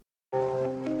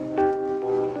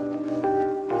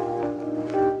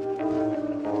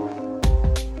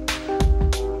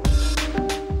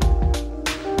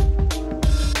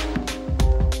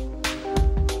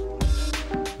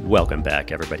Welcome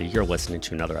back, everybody. You're listening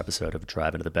to another episode of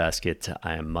Drive Into the Basket.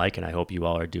 I am Mike, and I hope you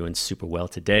all are doing super well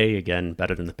today. Again,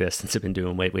 better than the Pistons have been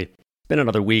doing lately. Been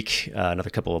another week, another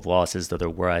couple of losses, though there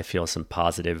were, I feel, some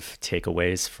positive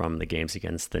takeaways from the games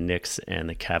against the Knicks and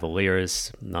the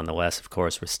Cavaliers. Nonetheless, of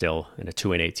course, we're still in a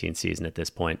 2-18 season at this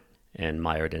point and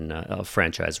mired in a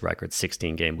franchise record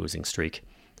 16-game losing streak.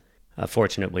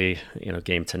 Fortunately,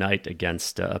 game tonight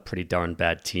against a pretty darn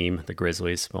bad team, the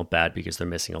Grizzlies. Well, bad because they're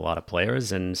missing a lot of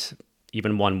players, and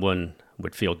even one win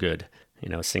would feel good.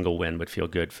 A single win would feel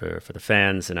good for the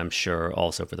fans, and I'm sure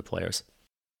also for the players.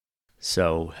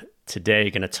 So today,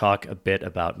 going to talk a bit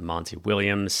about Monty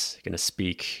Williams. Going to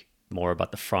speak more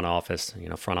about the front office,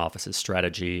 front office's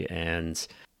strategy, and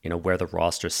where the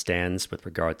roster stands with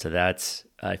regard to that.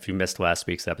 If you missed last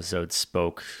week's episode,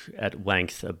 spoke at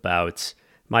length about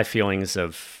my feelings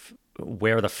of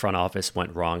where the front office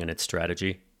went wrong in its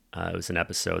strategy. It was an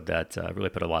episode that I really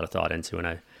put a lot of thought into,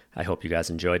 and I hope you guys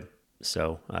enjoyed.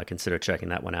 So consider checking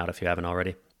that one out if you haven't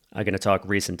already. I'm going to talk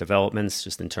recent developments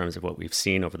just in terms of what we've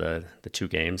seen over the two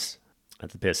games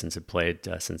that the Pistons have played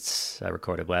since I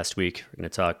recorded last week. We're going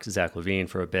to talk Zach Lavine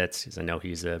for a bit, because I know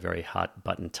he's a very hot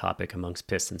button topic amongst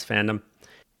Pistons fandom.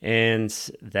 And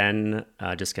then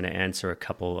just going to answer a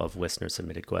couple of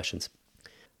listener-submitted questions.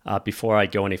 Before I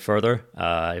go any further,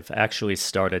 I've actually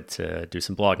started to do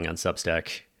some blogging on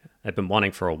Substack. I've been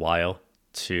wanting for a while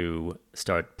to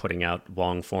start putting out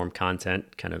long-form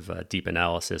content, kind of deep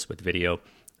analysis with video.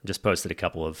 Just posted a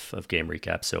couple of game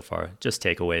recaps so far, just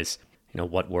takeaways,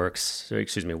 what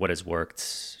has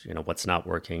worked, what's not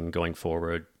working going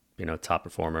forward, top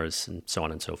performers and so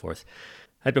on and so forth.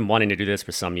 I'd been wanting to do this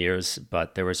for some years,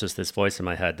 but there was just this voice in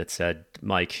my head that said,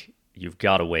 Mike, you've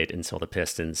got to wait until the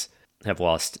Pistons have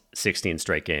lost 16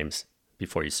 straight games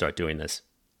before you start doing this.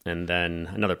 And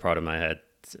then another part of my head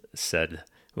said,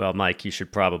 well, Mike, you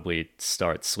should probably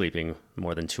start sleeping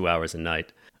more than 2 hours a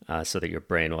night so that your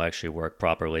brain will actually work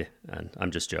properly. And I'm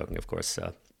just joking, of course.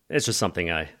 It's just something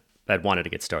I'd wanted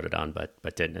to get started on,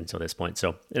 but didn't until this point.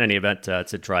 So in any event,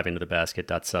 it's at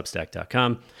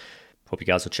driveintothebasket.substack.com. Hope you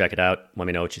guys will check it out. Let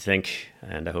me know what you think,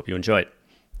 and I hope you enjoy it.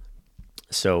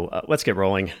 So let's get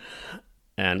rolling,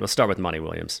 and we'll start with Monty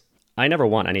Williams. I never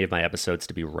want any of my episodes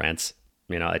to be rants.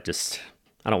 I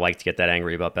don't like to get that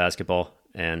angry about basketball,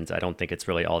 and I don't think it's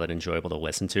really all that enjoyable to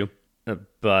listen to.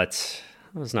 But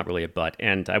it's not really a but.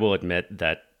 And I will admit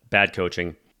that bad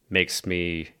coaching makes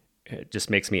me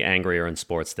angrier in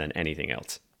sports than anything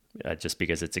else. Just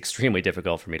because it's extremely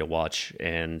difficult for me to watch,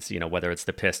 and whether it's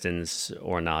the Pistons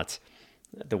or not.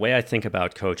 The way I think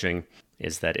about coaching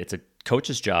is that it's a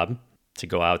coach's job to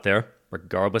go out there,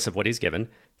 regardless of what he's given,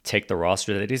 take the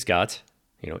roster that he's got,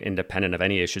 independent of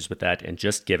any issues with that, and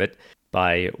just give it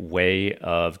by way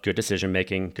of good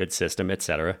decision-making, good system,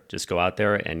 etc. Just go out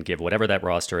there and give whatever that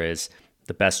roster is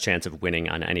the best chance of winning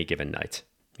on any given night.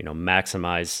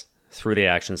 Maximize through the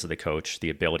actions of the coach the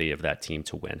ability of that team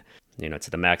to win.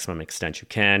 To the maximum extent you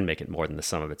can, make it more than the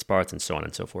sum of its parts, and so on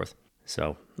and so forth.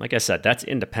 So, like I said, that's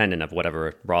independent of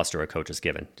whatever roster a coach is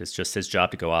given. It's just his job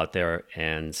to go out there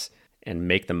and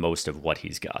make the most of what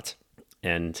he's got.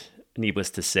 And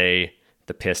needless to say,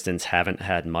 the Pistons haven't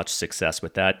had much success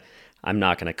with that. I'm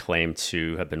not going to claim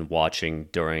to have been watching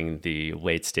during the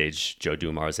late stage Joe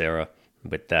Dumars era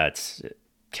with that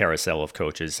carousel of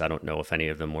coaches. I don't know if any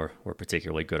of them were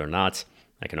particularly good or not.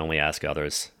 I can only ask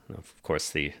others. Of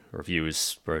course, the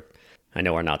reviews are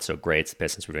not so great. The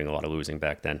Pistons were doing a lot of losing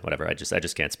back then. Whatever. I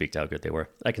just can't speak to how good they were.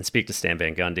 I can speak to Stan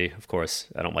Van Gundy. Of course,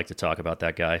 I don't like to talk about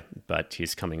that guy, but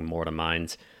he's coming more to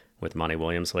mind with Monty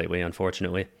Williams lately,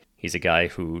 unfortunately. He's a guy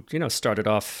who, started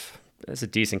off as a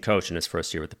decent coach in his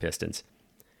first year with the Pistons.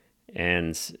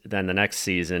 And then the next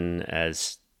season,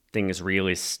 as things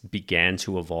really began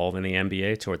to evolve in the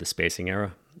NBA toward the spacing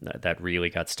era, that really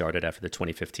got started after the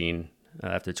 2015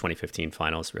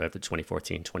 finals, after the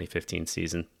 2014-2015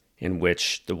 season, in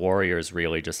which the Warriors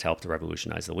really just helped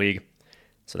revolutionize the league.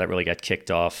 So that really got kicked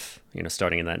off,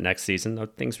 starting in that next season, though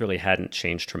things really hadn't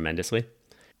changed tremendously.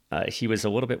 He was a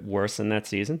little bit worse in that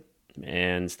season,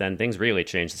 and then things really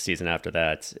changed the season after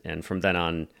that. And from then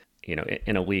on,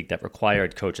 in a league that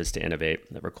required coaches to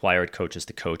innovate, that required coaches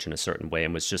to coach in a certain way,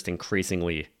 and was just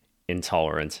increasingly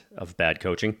intolerant of bad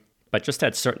coaching, but just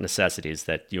had certain necessities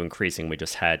that you increasingly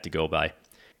just had to go by.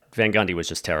 Van Gundy was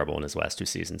just terrible in his last two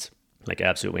seasons.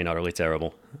 Absolutely and utterly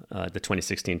terrible. The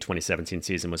 2016-2017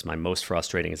 season was my most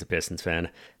frustrating as a Pistons fan,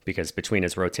 because between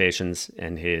his rotations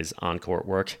and his on-court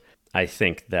work, I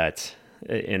think that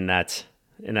in that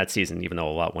season, even though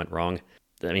a lot went wrong,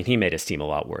 he made his team a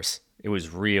lot worse. It was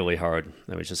really hard.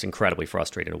 It was just incredibly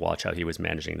frustrating to watch how he was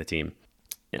managing the team.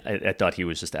 I thought he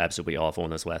was just absolutely awful in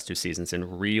those last 2 seasons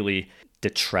and really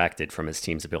detracted from his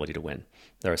team's ability to win.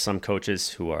 There are some coaches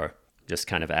who are just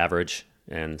kind of average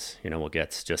and, will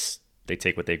get just, they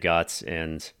take what they've got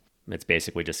and it's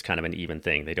basically just kind of an even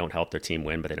thing. They don't help their team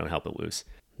win, but they don't help it lose.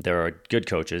 There are good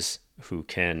coaches who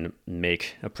can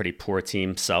make a pretty poor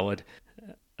team solid,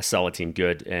 a solid team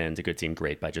good, and a good team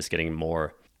great by just getting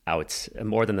more out,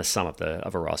 more than the sum of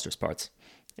a roster's parts.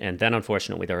 And then,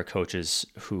 unfortunately, there are coaches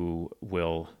who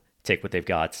will take what they've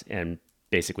got and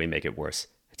basically make it worse.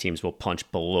 Teams will punch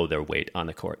below their weight on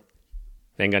the court.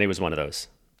 Van Gundy was one of those.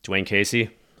 Dwayne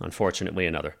Casey, unfortunately,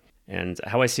 another. And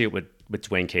how I see it with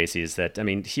Dwayne Casey is that,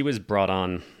 he was brought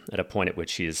on at a point at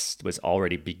which he was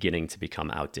already beginning to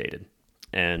become outdated.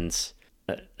 And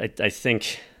I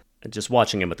think just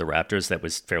watching him with the Raptors, that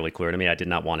was fairly clear to me. I did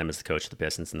not want him as the coach of the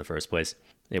Pistons in the first place.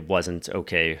 It wasn't,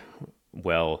 okay,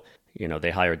 well,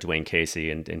 they hired Dwayne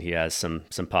Casey and he has some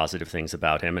positive things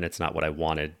about him and it's not what I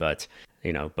wanted, but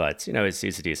he's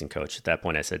a decent coach. At that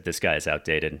point, I said, this guy is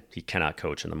outdated. He cannot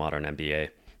coach in the modern NBA.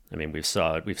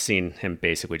 We've seen him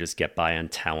basically just get by on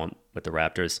talent with the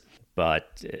Raptors,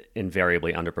 but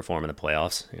invariably underperform in the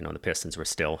playoffs. The Pistons were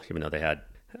still, even though they had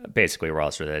basically a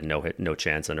roster that had no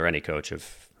chance under any coach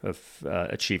of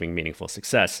achieving meaningful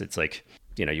success. It's like,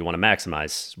 you want to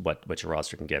maximize what your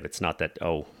roster can give. It's not that,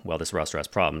 oh, well, this roster has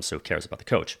problems, so who cares about the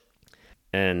coach?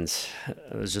 And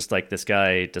it was just like, this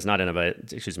guy does not innovate.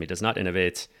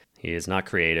 He is not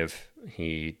creative.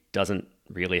 He doesn't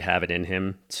really have it in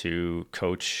him to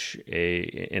coach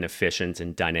an efficient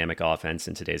and dynamic offense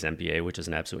in today's NBA, which is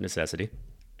an absolute necessity.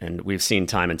 And we've seen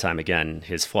time and time again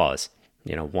his flaws,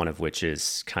 one of which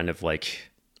is kind of like,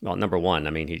 well, number one,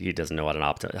 he doesn't know how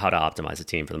to optimize a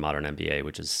team for the modern NBA,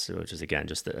 which is again,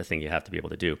 just a thing you have to be able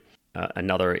to do.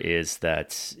 Another is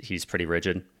that he's pretty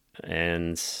rigid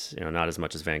and, not as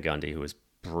much as Van Gundy, who is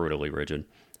brutally rigid,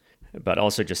 but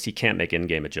also just he can't make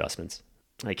in-game adjustments.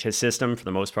 Like, his system, for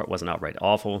the most part, wasn't outright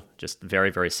awful, just very,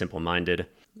 very simple-minded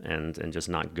and just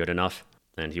not good enough.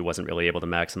 And he wasn't really able to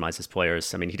maximize his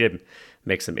players. He did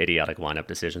make some idiotic lineup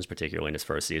decisions, particularly in his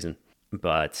first season.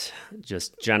 But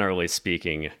just generally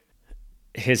speaking,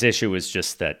 his issue was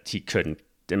just that he couldn't,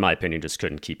 in my opinion, just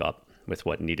couldn't keep up with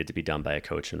what needed to be done by a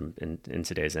coach in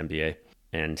today's NBA.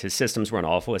 And his systems weren't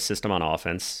awful. His system on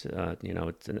offense,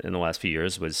 in the last few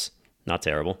years was not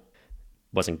terrible.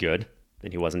 Wasn't good.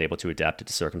 And he wasn't able to adapt it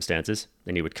to circumstances.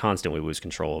 And he would constantly lose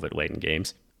control of it late in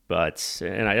games.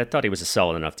 And I thought he was a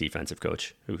solid enough defensive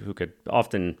coach who could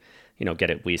often,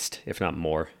 get at least, if not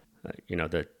more,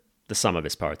 the sum of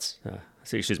his parts.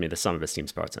 The sum of his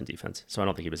team's parts on defense. So I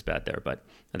don't think he was bad there. But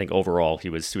I think overall he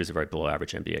was a very below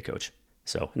average NBA coach.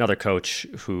 So another coach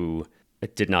who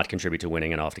did not contribute to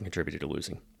winning and often contributed to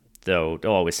losing. Though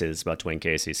I'll always say this about Dwayne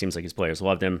Casey. It seems like his players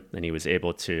loved him, and he was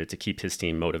able to keep his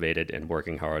team motivated and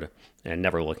working hard and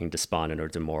never looking despondent or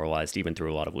demoralized, even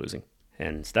through a lot of losing.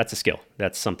 And that's a skill.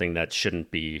 That's something that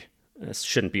shouldn't be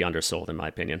undersold, in my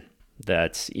opinion.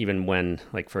 That even when,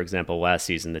 like, for example, last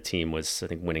season, the team was, I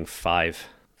think, winning 5,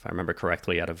 if I remember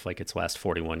correctly, out of like its last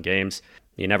 41 games.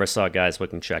 You never saw guys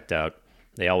looking checked out.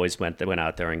 They always went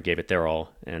out there and gave it their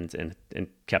all and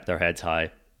kept their heads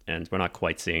high. And we're not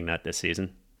quite seeing that this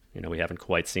season. We haven't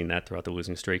quite seen that throughout the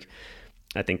losing streak.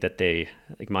 I think that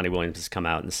Monty Williams has come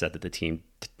out and said that the team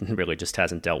really just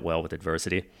hasn't dealt well with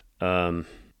adversity.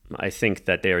 I think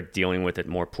that they are dealing with it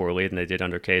more poorly than they did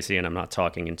under Casey, and I'm not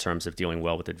talking in terms of dealing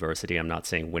well with adversity. I'm not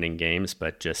saying winning games,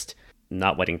 but just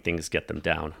not letting things get them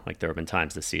down. Like, there have been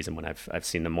times this season when I've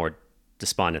seen them more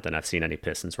despondent than I've seen any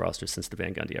Pistons roster since the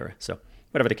Van Gundy era. So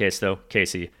whatever the case, though,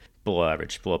 Casey, below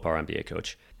average, below par NBA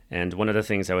coach. And one of the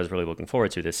things I was really looking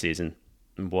forward to this season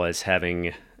was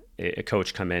having a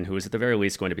coach come in who was at the very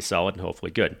least going to be solid and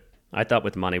hopefully good. I thought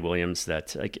with Monty Williams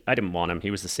that I didn't want him.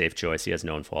 He was the safe choice. He has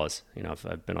known flaws.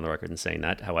 I've been on the record in saying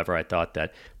that. However, I thought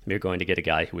that we were going to get a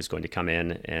guy who was going to come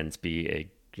in and be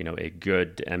a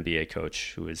good NBA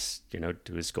coach who is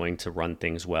going to run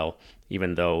things well,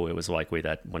 even though it was likely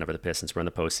that whenever the Pistons were in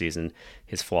the postseason,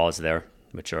 his flaws there,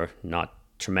 which are not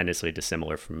tremendously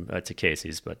dissimilar from to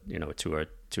Casey's, but to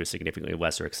a significantly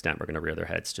lesser extent, we're going to rear their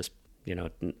heads. Just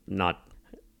not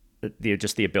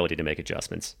the ability to make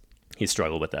adjustments. He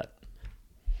struggled with that.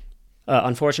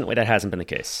 Unfortunately, that hasn't been the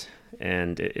case,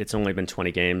 and it's only been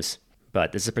 20 games.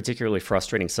 But this is a particularly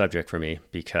frustrating subject for me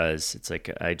because it's like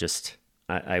I just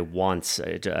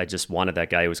wanted that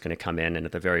guy who was going to come in and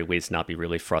at the very least not be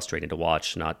really frustrating to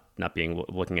watch, not being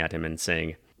looking at him and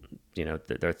saying, there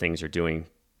are things you're doing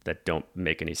that don't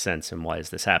make any sense, and why is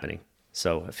this happening?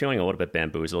 So feeling a little bit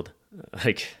bamboozled,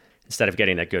 instead of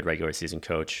getting that good regular season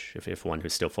coach, if one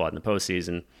who's still flawed in the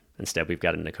postseason, instead we've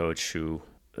gotten a coach who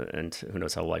and who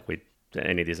knows how likely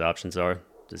any of these options are.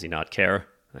 Does he not care?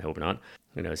 I hope not.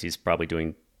 Who knows? He's probably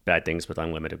doing bad things with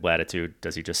unlimited latitude.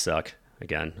 Does he just suck?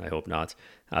 Again, I hope not.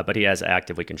 But he has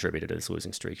actively contributed to this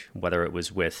losing streak, whether it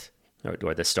was with,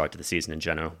 or the start to the season in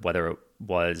general, whether it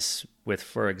was with,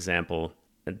 for example,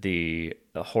 the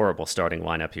horrible starting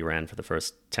lineup he ran for the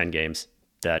first 10 games.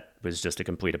 That was just a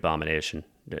complete abomination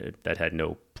that had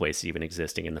no place even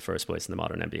existing in the first place in the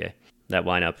modern NBA. That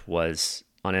lineup was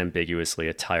unambiguously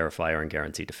a tire fire and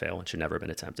guaranteed to fail and should never have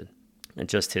been attempted. And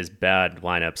just his bad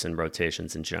lineups and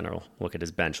rotations in general. Look at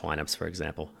his bench lineups, for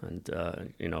example. And,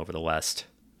 over the last,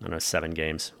 7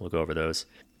 games, we'll go over those.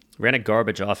 Ran a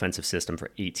garbage offensive system for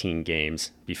 18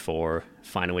 games before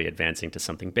finally advancing to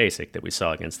something basic that we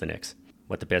saw against the Knicks.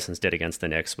 What the Pistons did against the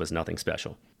Knicks was nothing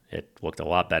special. It looked a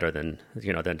lot better than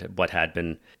what had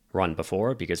been run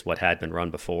before, because what had been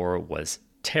run before was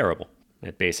terrible.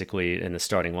 It basically, in the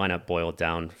starting lineup, boiled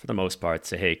down, for the most part,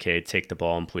 to, hey, Cade, take the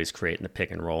ball and please create in the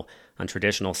pick and roll on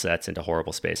traditional sets into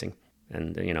horrible spacing.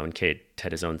 And, and Cade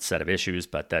had his own set of issues,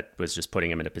 but that was just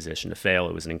putting him in a position to fail.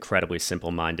 It was an incredibly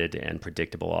simple-minded and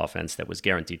predictable offense that was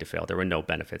guaranteed to fail. There were no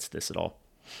benefits to this at all.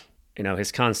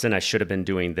 His constant, I should have been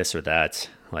doing this or that,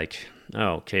 like,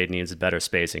 oh, Cade needs better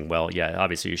spacing. Well, yeah,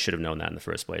 obviously you should have known that in the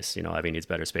first place. Ivy needs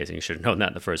better spacing. You should have known that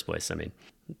in the first place. I mean,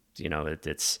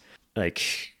 it's like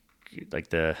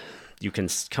you can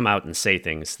come out and say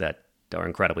things that are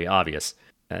incredibly obvious,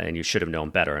 and you should have known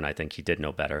better. And I think he did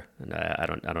know better. And I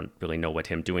don't really know what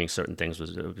him doing certain things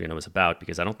was about,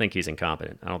 because I don't think he's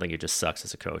incompetent. I don't think he just sucks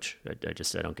as a coach. I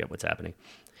don't get what's happening.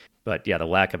 But yeah, the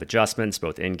lack of adjustments,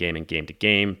 both in-game and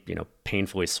game-to-game,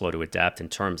 painfully slow to adapt in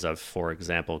terms of, for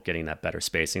example, getting that better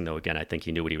spacing. Though, again, I think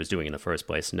he knew what he was doing in the first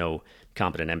place. No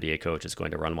competent NBA coach is going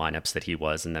to run lineups that he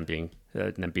was and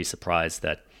then be surprised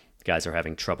that guys are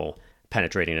having trouble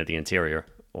penetrating at the interior,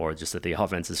 or just that the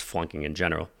offense is flunking in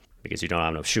general, because you don't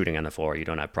have enough shooting on the floor, you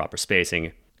don't have proper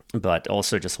spacing, but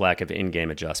also just lack of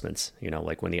in-game adjustments.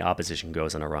 Like when the opposition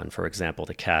goes on a run. For example,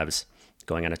 the Cavs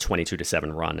going on a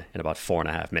 22-7 run in about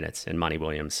 4.5 minutes, and Monty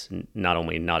Williams not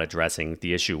only not addressing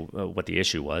the issue, what the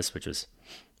issue was, which was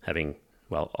having,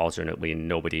 alternately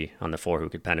nobody on the floor who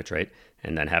could penetrate,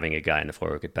 and then having a guy on the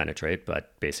floor who could penetrate,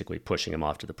 but basically pushing him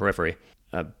off to the periphery,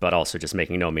 but also just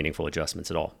making no meaningful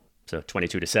adjustments at all. So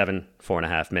 22-7,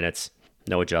 4.5 minutes,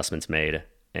 no adjustments made,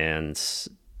 and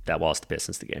that lost the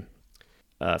Pistons the game.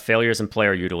 Failures in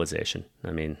player utilization.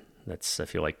 I mean, that's, I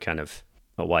feel like, kind of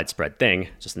a widespread thing,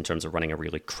 just in terms of running a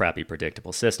really crappy,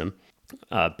 predictable system.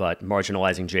 But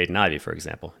marginalizing Jaden Ivey, for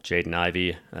example. Jaden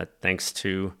Ivey, thanks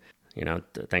to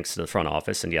the front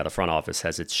office, and yeah, the front office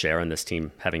has its share in this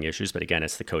team having issues, but again,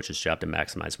 it's the coach's job to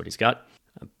maximize what he's got.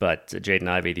 But Jaden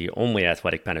Ivey, the only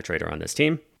athletic penetrator on this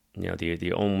team,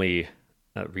 the only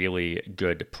really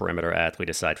good perimeter athlete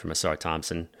aside from Asar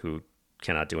Thompson, who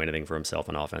cannot do anything for himself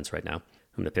on offense right now,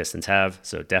 whom the Pistons have.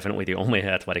 So definitely the only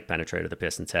athletic penetrator the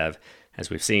Pistons have. As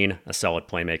we've seen, a solid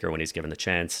playmaker when he's given the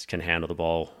chance, can handle the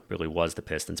ball, really was the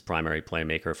Pistons' primary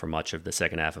playmaker for much of the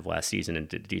second half of last season and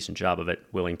did a decent job of it.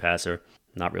 Willing passer,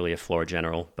 not really a floor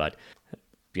general, but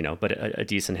a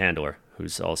decent handler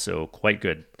who's also quite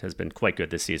good, has been quite good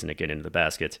this season at getting into the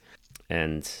basket.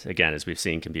 And again, as we've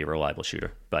seen, can be a reliable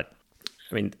shooter. But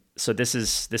I mean, so this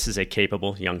is a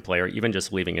capable young player, even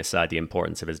just leaving aside the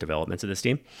importance of his development to this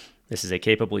team. This is a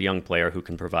capable young player who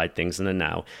can provide things in the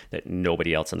now that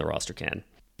nobody else on the roster can.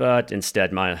 But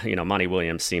instead, Monty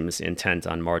Williams seems intent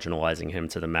on marginalizing him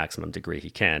to the maximum degree he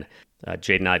can.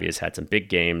 Jaden Ivey has had some big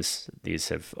games. These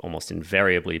have almost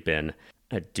invariably been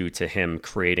due to him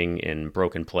creating in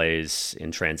broken plays,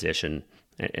 in transition,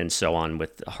 and so on,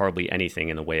 with hardly anything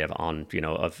in the way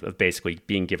of basically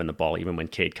being given the ball, even when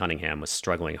Cade Cunningham was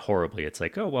struggling horribly. It's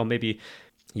like, oh, well, maybe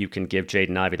you can give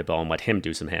Jaden Ivey the ball and let him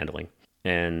do some handling,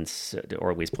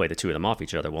 or at least play the two of them off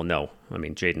each other. Well, no. I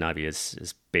mean, Jaden Ivey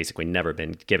has basically never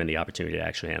been given the opportunity to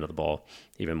actually handle the ball,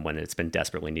 even when it's been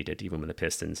desperately needed, even when the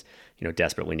Pistons,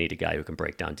 desperately need a guy who can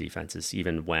break down defenses,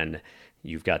 even when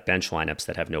you've got bench lineups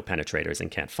that have no penetrators and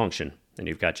can't function, and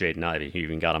you've got Jaden Ivey, who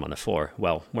even got him on the floor.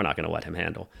 Well, we're not going to let him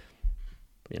handle.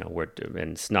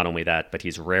 And it's not only that, but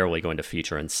he's rarely going to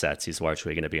feature in sets. He's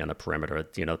largely going to be on the perimeter,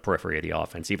 the periphery of the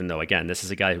offense, even though, again, this is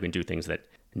a guy who can do things that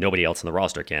nobody else on the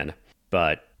roster can.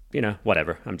 But,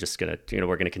 whatever. I'm just going to,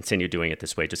 we're going to continue doing it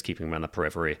this way, just keeping him on the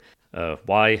periphery.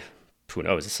 Why? Who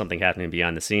knows? Is something happening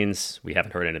behind the scenes? We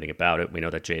haven't heard anything about it. We know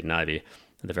that Jaden Ivey,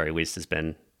 at the very least, has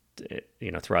been,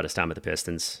 throughout his time with the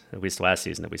Pistons, at least last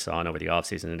season that we saw and over the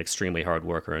offseason, an extremely hard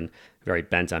worker and very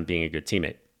bent on being a good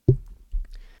teammate.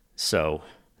 So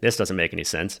this doesn't make any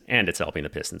sense, and it's helping the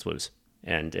Pistons lose.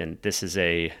 And this is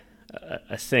a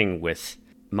thing with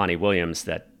Monty Williams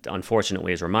that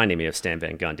unfortunately is reminding me of Stan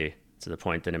Van Gundy, to the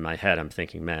point that in my head I'm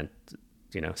thinking, man,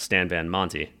 Stan Van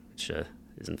Monty, which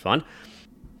isn't fun.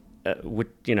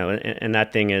 And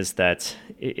that thing is that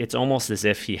it's almost as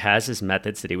if he has his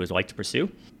methods that he would like to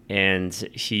pursue, and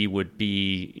he would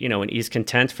be, and he's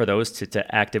content for those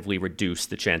to actively reduce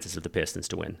the chances of the Pistons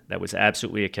to win. That was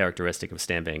absolutely a characteristic of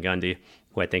Stan Van Gundy,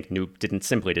 who I think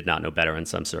did not know better in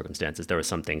some circumstances. There were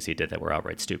some things he did that were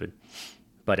outright stupid,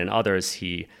 but in others,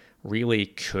 he really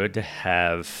could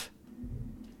have.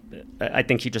 I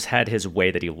think he just had his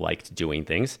way that he liked doing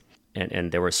things.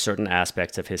 And there were certain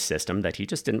aspects of his system that he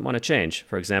just didn't want to change.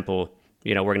 For example,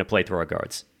 we're going to play through our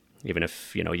guards. Even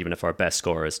if our best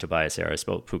scorer is Tobias Harris,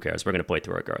 well, who cares? We're going to play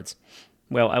through our guards.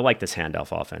 Well, I like this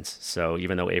handoff offense. So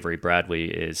even though Avery Bradley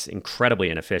is incredibly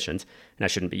inefficient, and I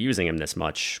shouldn't be using him this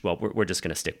much, well, we're just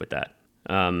going to stick with that.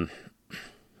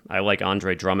 I like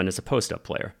Andre Drummond as a post-up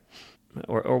player,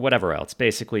 or whatever else.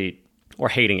 Basically, or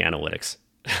hating analytics,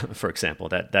 for example.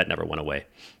 That never went away.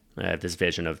 I have this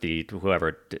vision of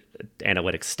whoever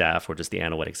analytics staff or just the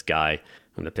analytics guy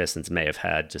whom the Pistons may have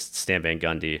had, just Stan Van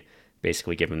Gundy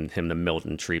basically giving him the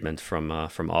Milton treatment from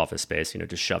Office Space,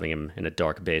 just shoving him in a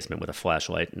dark basement with a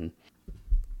flashlight. And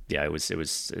yeah, it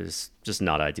was just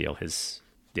not ideal.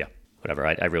 Whatever.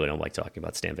 I really don't like talking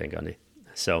about Stan Van Gundy.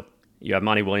 So you have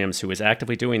Monty Williams, who is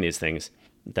actively doing these things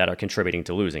that are contributing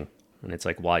to losing. And it's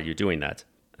like, why are you doing that?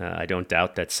 I don't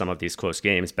doubt that some of these close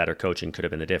games, better coaching could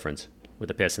have been the difference. Where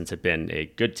the Pistons have been a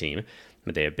good team,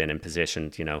 but they have been in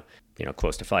position,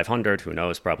 close to 500. Who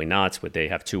knows? Probably not. Would they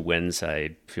have 2 wins?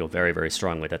 I feel very, very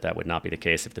strongly that would not be the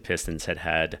case if the Pistons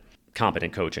had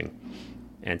competent coaching.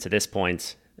 And to this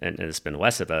point, and it's been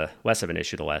less of an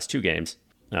issue the last 2 games,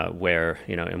 where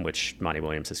in which Monty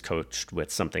Williams has coached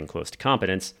with something close to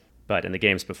competence. But in the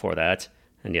games before that,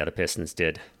 and the Pistons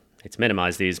did. It's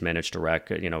minimized these, managed to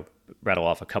rattle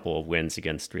off a couple of wins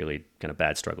against really kind of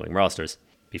bad, struggling rosters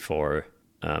before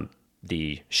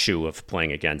the shoe of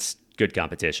playing against good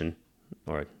competition,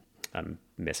 or I'm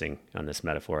missing on this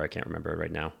metaphor, I can't remember it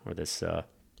right now, or this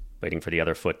waiting for the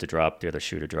other foot to drop, the other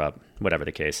shoe to drop, whatever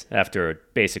the case. After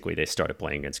basically they started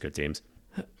playing against good teams,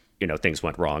 things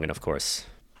went wrong, and of course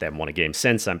they haven't won a game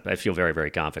since. I feel very,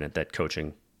 very confident that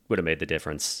coaching would have made the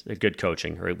difference. A good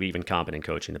coaching, or even competent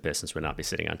coaching, the Pistons would not be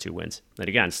sitting on 2 wins. And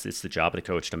again, it's the job of the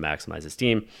coach to maximize his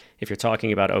team. If you're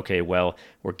talking about, okay, well,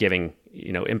 we're giving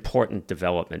important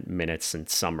development minutes in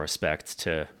some respect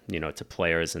to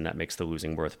players, and that makes the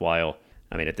losing worthwhile.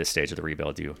 I mean, at this stage of the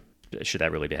rebuild, should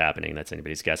that really be happening? That's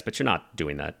anybody's guess. But you're not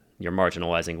doing that. You're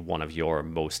marginalizing one of your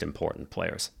most important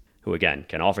players, who again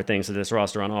can offer things to this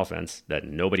roster on offense that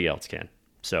nobody else can.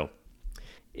 So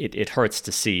it hurts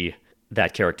to see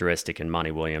that characteristic in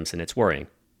Monty Williams, and it's worrying.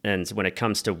 And when it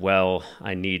comes to, well,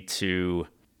 I need to,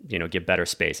 get better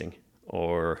spacing,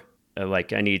 or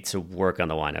I need to work on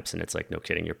the lineups, and it's like, no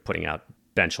kidding, you're putting out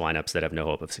bench lineups that have no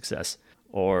hope of success.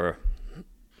 Or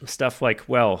stuff like,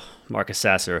 well, Marcus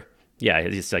Sasser, yeah,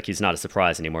 he's not a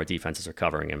surprise anymore. Defenses are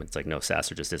covering him. It's like, no,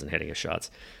 Sasser just isn't hitting his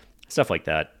shots. Stuff like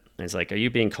that. And it's like, are you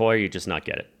being coy, or you just not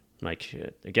get it? Like,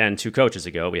 again, 2 coaches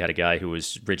ago, we had a guy who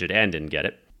was rigid and didn't get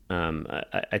it.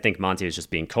 I think Monty is just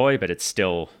being coy, but it's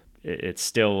still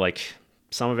like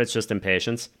some of it's just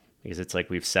impatience, because it's like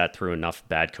we've sat through enough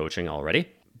bad coaching already.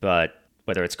 But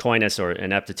whether it's coyness or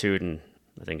ineptitude, and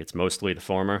I think it's mostly the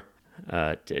former,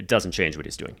 it doesn't change what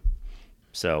he's doing.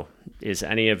 So is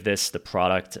any of this the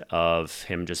product of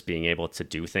him just being able to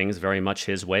do things very much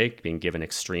his way, being given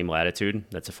extreme latitude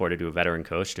that's afforded to a veteran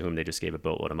coach to whom they just gave a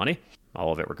boatload of money?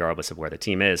 All of it regardless of where the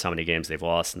team is, how many games they've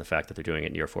lost, and the fact that they're doing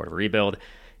it in year 4 of a rebuild.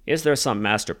 Is there some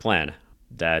master plan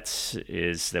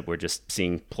that we're just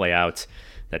seeing play out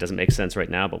that doesn't make sense right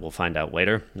now, but we'll find out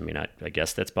later? I mean, I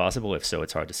guess that's possible. If so,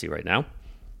 it's hard to see right now.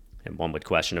 And one would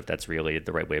question if that's really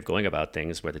the right way of going about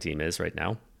things where the team is right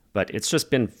now. But it's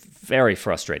just been very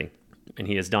frustrating, and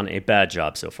he has done a bad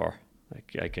job so far.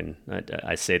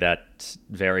 I say that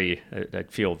I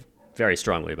feel very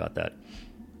strongly about that.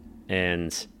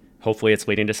 And hopefully it's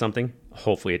leading to something.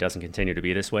 Hopefully it doesn't continue to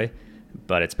be this way.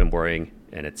 But it's been worrying,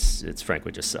 and it's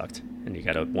frankly just sucked. And you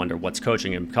got to wonder what's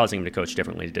causing him to coach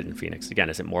differently than he did in Phoenix. Again,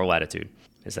 is it more latitude?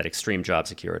 Is that extreme job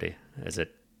security? Is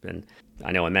it? And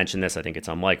I know I mentioned this. I think it's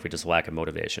unlikely, just lack of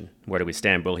motivation. Where do we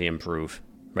stand? Will he improve?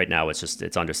 Right now,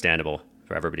 it's understandable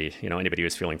for everybody. Anybody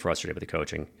who's feeling frustrated with the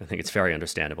coaching, I think it's very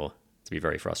understandable to be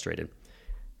very frustrated.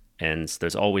 And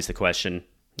there's always the question,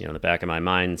 in the back of my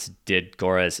mind, did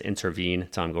Gorez intervene?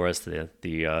 Tom Gorez,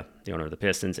 the owner of the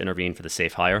Pistons, intervene for the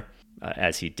safe hire?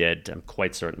 As he did, I'm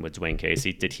quite certain with Dwayne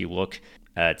Casey. Did he look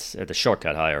at the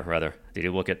shortcut hire, rather? Did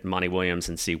you look at Monty Williams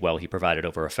and see, well, he presided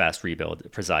over a fast rebuild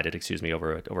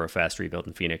over a fast rebuild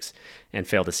in Phoenix, and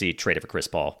failed to see traded for Chris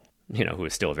Paul, who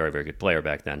was still a very, very good player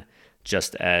back then.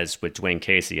 Just as with Dwayne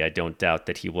Casey, I don't doubt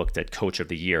that he looked at Coach of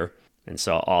the Year and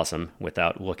saw awesome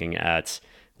without looking at,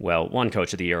 well, one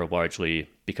Coach of the Year largely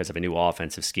because of a new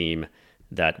offensive scheme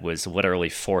that was literally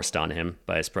forced on him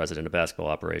by his president of basketball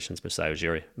operations, Masai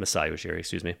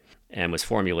Ujiri, and was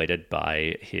formulated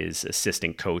by his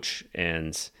assistant coach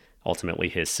and ultimately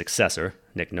his successor,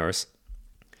 Nick Nurse,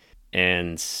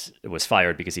 and was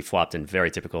fired because he flopped in very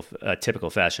typical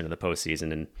fashion in the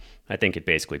postseason. And I think had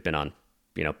basically been on,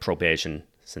 probation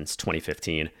since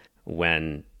 2015,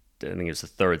 when I think it was the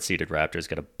third-seeded Raptors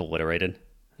got obliterated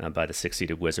by the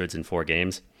sixth-seeded Wizards in 4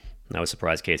 games. And I was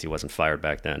surprised Casey wasn't fired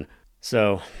back then.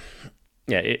 So,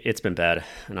 yeah, it's been bad,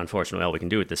 and unfortunately, all we can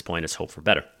do at this point is hope for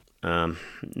better.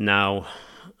 Now,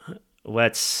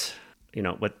 let's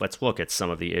look at some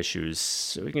of the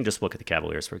issues. We can just look at the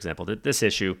Cavaliers, for example. This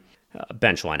issue,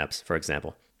 bench lineups, for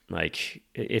example. Like,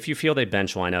 if you feel they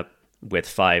bench lineup with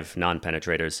 5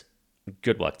 non-penetrators,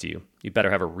 good luck to you. You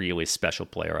better have a really special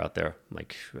player out there,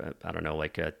 like,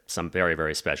 some very,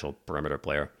 very special perimeter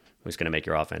player who's going to make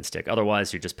your offense stick.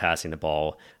 Otherwise, you're just passing the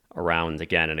ball around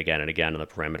again and again and again on the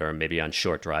perimeter, and maybe on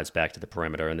short drives back to the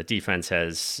perimeter. And the defense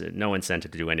has no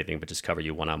incentive to do anything but just cover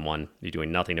you one-on-one. You're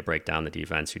doing nothing to break down the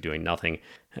defense. You're doing nothing,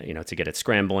 to get it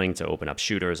scrambling, to open up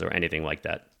shooters or anything like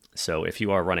that. So if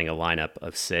you are running a lineup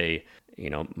of, say,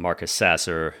 Marcus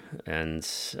Sasser and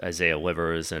Isaiah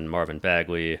Livers and Marvin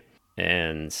Bagley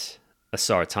and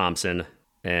Asar Thompson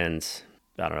and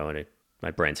I don't know,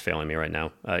 my brain's failing me right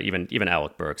now. Even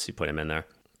Alec Burks, you put him in there.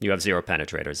 You have 0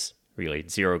 penetrators, really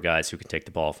 0 guys who can take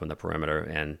the ball from the perimeter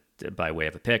and by way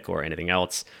of a pick or anything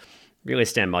else, really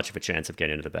stand much of a chance of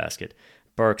getting into the basket.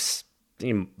 Burks,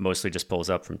 he mostly just pulls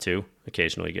up from 2,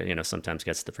 occasionally, sometimes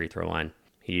gets to the free throw line.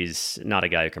 He's not a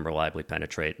guy who can reliably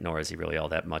penetrate, nor is he really all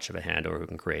that much of a handler who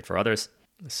can create for others.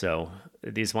 So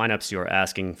these lineups, you're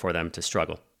asking for them to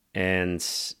struggle. And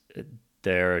this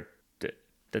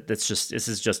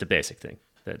is just a basic thing.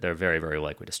 They're very, very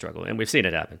likely to struggle. And we've seen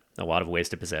it happen. A lot of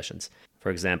wasted possessions.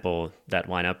 For example, that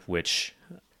lineup, which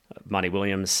Monty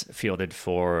Williams fielded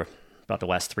for about the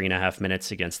last 3.5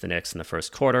 minutes against the Knicks in the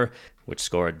first quarter, which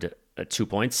scored 2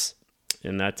 points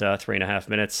in that 3.5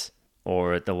 minutes,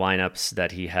 or the lineups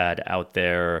that he had out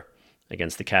there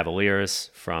against the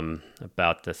Cavaliers from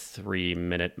about the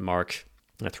 3-minute mark,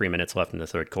 3 minutes left in the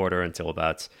third quarter until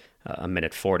about a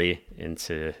minute 40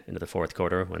 into the fourth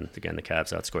quarter, when again the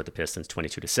Cavs outscored the Pistons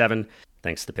 22-7.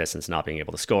 Thanks to the Pistons not being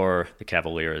able to score, the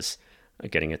Cavaliers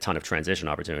getting a ton of transition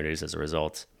opportunities as a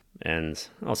result, and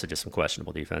also just some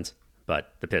questionable defense.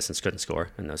 But the Pistons couldn't score,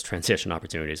 and those transition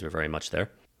opportunities were very much there.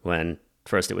 When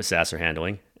first it was Sasser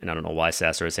handling, and I don't know why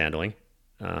Sasser is handling.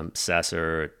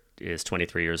 Sasser is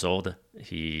 23 years old.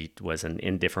 He was an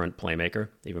indifferent playmaker,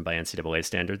 even by NCAA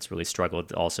standards. Really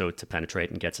struggled also to penetrate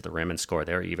and get to the rim and score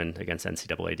there, even against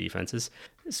NCAA defenses.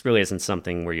 This really isn't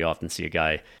something where you often see a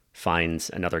guy find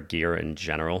another gear in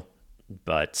general,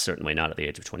 but certainly not at the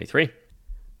age of 23.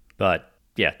 But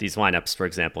yeah, these lineups, for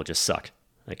example, just suck.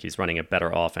 Like, he's running a better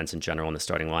offense in general in the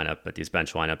starting lineup, but these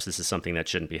bench lineups, this is something that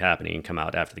shouldn't be happening. And come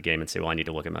out after the game and say, well, I need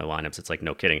to look at my lineups. It's like,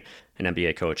 no kidding. An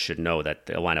NBA coach should know that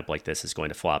a lineup like this is going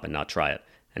to flop and not try it.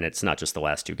 And it's not just the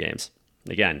last 2 games.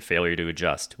 Again, failure to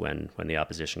adjust when the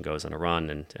opposition goes on a run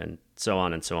and so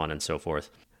on and so on and so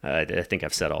forth. I think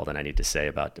I've said all that I need to say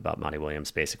about Monty Williams,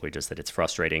 basically just that it's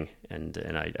frustrating, and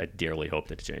I dearly hope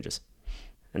that it changes.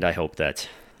 And I hope that,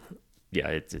 yeah,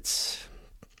 it's...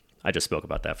 I just spoke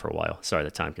about that for a while. Sorry,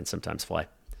 the time can sometimes fly.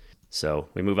 So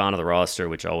we move on to the roster,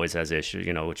 which always has issues,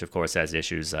 which of course has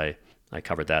issues. I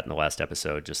covered that in the last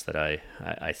episode, just that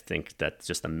I think that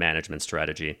just the management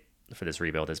strategy for this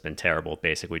rebuild has been terrible.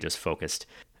 Basically just focused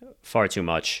far too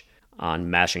much on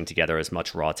mashing together as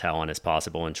much raw talent as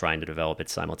possible and trying to develop it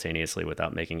simultaneously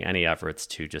without making any efforts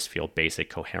to just field basic,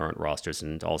 coherent rosters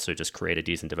and also just create a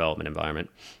decent development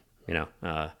environment,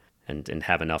 and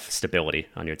have enough stability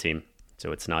on your team.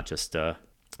 So it's not just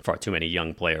far too many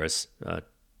young players,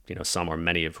 some or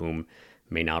many of whom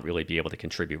may not really be able to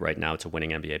contribute right now to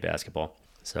winning NBA basketball.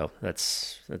 So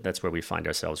that's where we find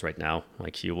ourselves right now.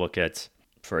 Like, you look at,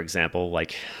 for example,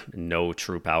 like, no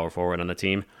true power forward on the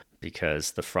team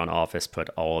because the front office put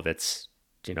all of its,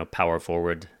 power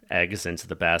forward eggs into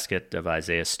the basket of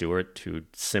Isaiah Stewart, who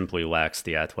simply lacks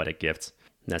the athletic gifts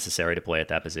necessary to play at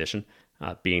that position,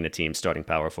 being the team's starting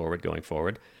power forward going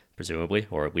forward. Presumably,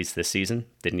 or at least this season,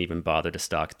 didn't even bother to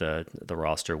stock the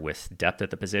roster with depth at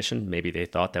the position. Maybe they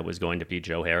thought that was going to be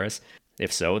Joe Harris.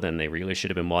 If so, then they really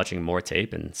should have been watching more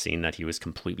tape and seen that he was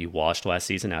completely washed last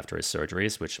season after his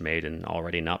surgeries, which made an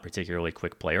already not particularly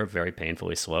quick player very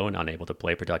painfully slow and unable to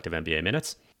play productive NBA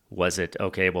minutes. Was it,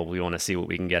 okay, well, we want to see what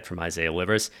we can get from Isaiah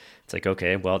Livers? It's like,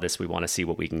 okay, well, we want to see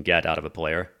what we can get out of a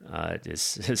player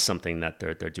is something that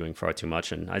they're doing far too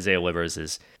much. And Isaiah Livers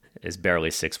is barely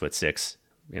 6'6",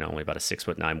 only about a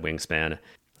 6'9" wingspan.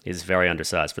 He's very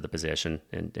undersized for the position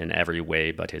in every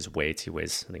way but his weight. He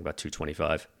weighs, I think, about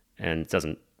 225 and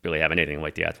doesn't really have anything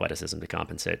like the athleticism to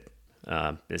compensate.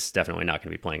 Is definitely not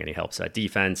going to be playing any help side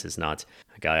defense. Is not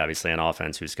a guy, obviously, on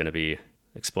offense who's going to be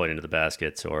exploiting to the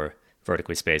baskets or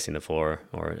vertically spacing the floor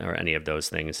or any of those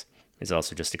things. He's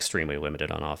also just extremely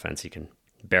limited on offense. He can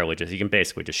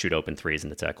basically just shoot open threes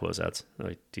and attack closeouts.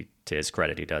 To his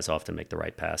credit, he does often make the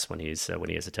right pass when he is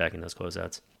attacking those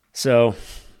closeouts. So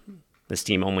this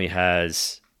team only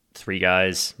has 3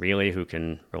 guys, really, who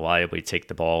can reliably take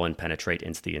the ball and penetrate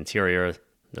into the interior.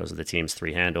 Those are the team's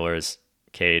 3 handlers,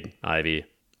 Cade, Ivy,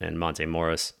 and Monte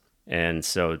Morris. And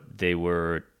so they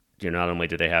were, not only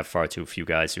do they have far too few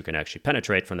guys who can actually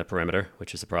penetrate from the perimeter,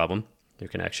 which is a problem, who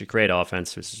can actually create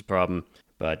offense, which is a problem,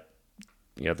 but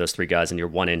you have those 3 guys and you're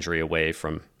 1 injury away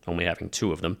from only having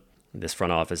 2 of them. This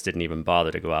front office didn't even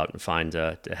bother to go out and find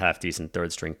a half-decent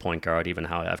third-string point guard, even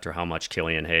after how much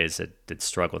Killian Hayes had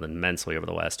struggled immensely over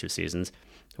the last 2 seasons.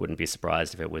 I wouldn't be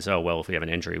surprised if it was, if we have an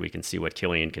injury, we can see what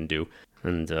Killian can do.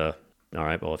 And, all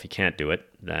right, well, if he can't do it,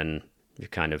 then you're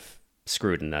kind of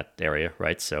screwed in that area,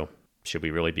 right? So should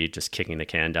we really be just kicking the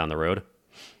can down the road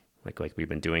like we've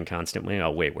been doing constantly?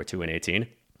 Oh, wait, we're 2-18.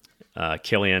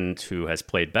 Killian, who has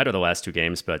played better the last 2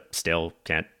 games, but still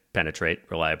can't penetrate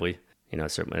reliably.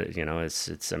 Certainly,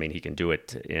 it's. I mean, he can do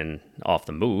it in off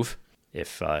the move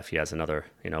if he has another,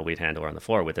 lead handler on the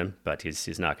floor with him, but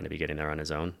he's not going to be getting there on his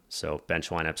own. So bench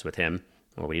lineups with him,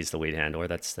 or he's the lead handler,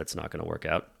 that's not going to work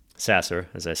out. Sasser,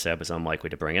 as I said, was unlikely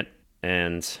to bring it,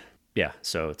 and yeah,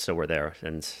 so we're there.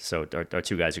 And so our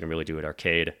 2 guys who can really do it are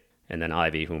Cade and then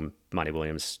Ivy, whom Monty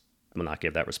Williams will not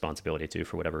give that responsibility to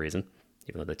for whatever reason,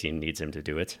 even though the team needs him to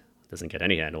do it. Doesn't get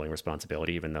any handling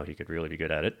responsibility, even though he could really be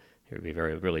good at it. He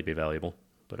would really be valuable,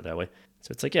 put it that way.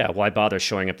 So it's like, yeah, why bother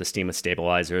showing up this team with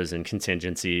stabilizers and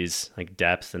contingencies, like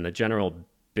depth and the general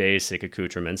basic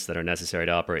accoutrements that are necessary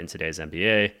to operate in today's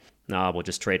NBA? Nah, we'll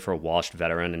just trade for a washed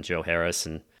veteran and Joe Harris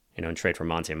and trade for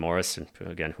Monte Morris. And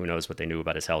again, who knows what they knew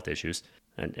about his health issues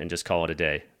and just call it a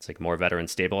day. It's like more veteran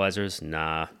stabilizers?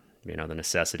 Nah. The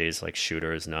necessities like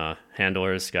shooters, nah.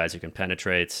 Handlers, guys who can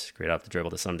penetrate, create off the dribble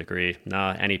to some degree,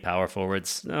 nah. Any power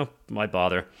forwards? No, why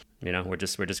bother? We're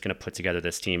just going to put together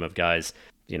this team of guys.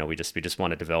 We just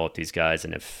want to develop these guys,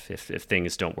 and if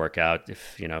things don't work out,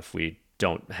 if we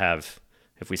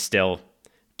still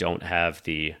don't have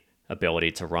the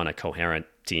ability to run a coherent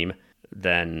team,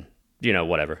 then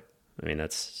whatever. I mean,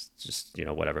 that's just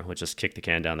whatever. We'll just kick the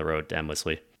can down the road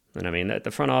endlessly. And I mean,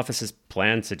 the front office's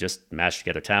plan to just mash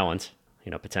together talent,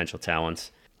 potential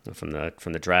talent from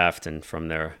the draft and from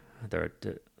their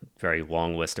very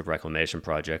long list of reclamation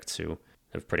projects who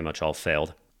have pretty much all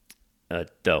failed.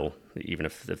 Though, even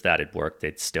if that had worked,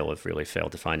 they'd still have really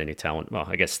failed to find any talent. Well,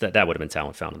 I guess that would have been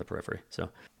talent found on the periphery. So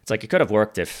it's like it could have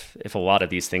worked if a lot of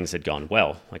these things had gone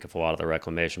well, like if a lot of the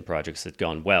reclamation projects had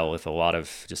gone well, if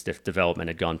development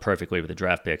had gone perfectly with the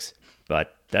draft picks.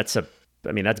 But that's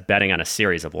betting on a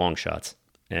series of long shots.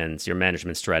 And your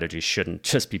management strategy shouldn't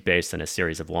just be based on a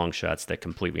series of long shots that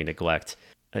completely neglect,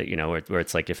 where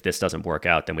it's like, if this doesn't work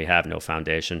out, then we have no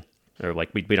foundation. Or like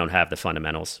we don't have the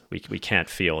fundamentals. We can't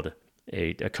field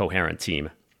a coherent team.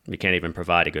 We can't even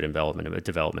provide a good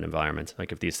development environment.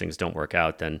 Like if these things don't work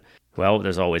out, then, well,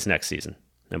 there's always next season.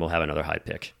 And we'll have another high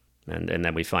pick. And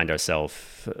then we find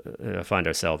ourselves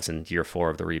in year 4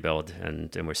 of the rebuild,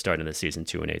 and we're starting the season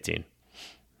 2-18.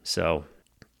 So,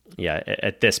 yeah,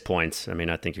 at this point, I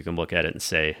mean, I think you can look at it and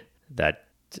say that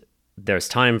there's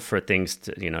time for things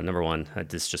to, number one,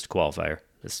 this is just a qualifier.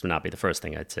 This would not be the first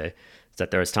thing I'd say. Is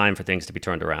that there is time for things to be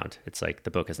turned around. It's like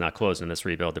the book is not closed on this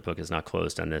rebuild. The book is not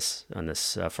closed on this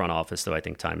front office, though I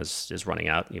think time is running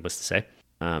out, needless to say.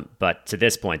 But to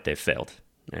this point, they've failed.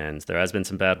 And there has been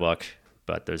some bad luck,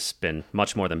 but there's been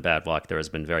much more than bad luck. There has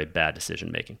been very bad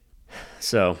decision making.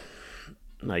 So,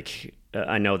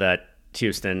 I know that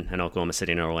Houston and Oklahoma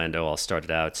City and Orlando all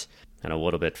started out and a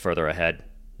little bit further ahead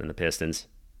than the Pistons.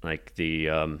 Like the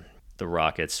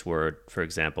Rockets were, for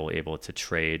example, able to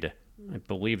trade. I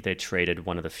believe they traded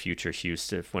one of the future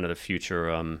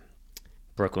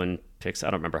Brooklyn picks. I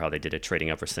don't remember how they did it, trading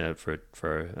up for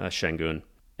Şengün,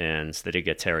 and they did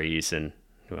get Terry Eason,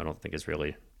 who I don't think is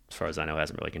really, as far as I know,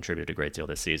 hasn't really contributed a great deal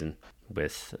this season.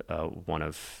 With one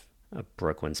of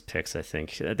Brooklyn's picks, I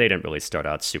think they didn't really start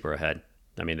out super ahead.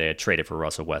 I mean, they had traded for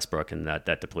Russell Westbrook, and that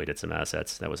depleted some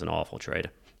assets. That was an awful trade.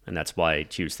 And that's why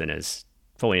Houston is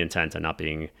fully intent on not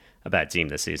being a bad team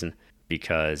this season.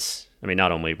 Because, I mean,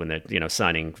 not only when they're,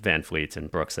 signing Van Fleet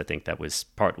and Brooks, I think that was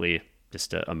partly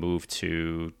just a move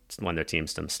to lend their team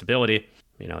some stability.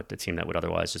 The team that would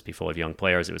otherwise just be full of young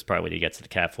players, it was partly to get to the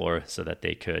cap floor so that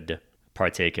they could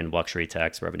partake in luxury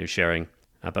tax revenue sharing.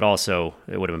 But also,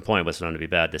 it would have been pointless for them to be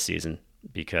bad this season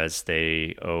because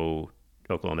they owe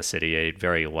Oklahoma City a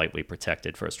very lightly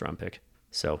protected first-round pick.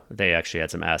 So they actually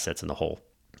had some assets in the hole.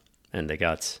 And they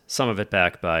got some of it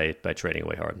back by trading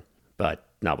away Harden. But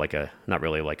not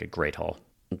really like a great haul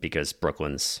because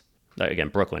Brooklyn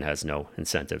has no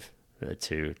incentive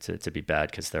to be bad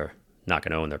because they're not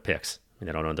going to own their picks.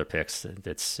 They don't own their picks.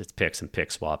 It's picks and pick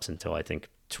swaps until I think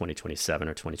 2027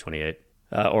 or 2028.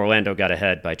 Orlando got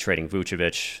ahead by trading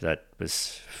Vucevic. That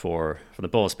was, from the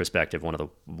Bulls' perspective, one of the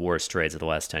worst trades of the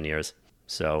last 10 years.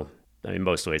 So, I mean,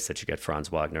 most ways that you get Franz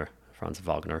Wagner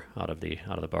out of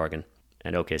the bargain.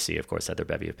 And OKC, of course, had their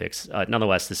bevy of picks.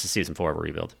 Nonetheless, this is season 4 of a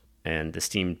rebuild. And this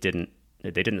team didn't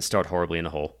start horribly in the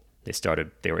hole.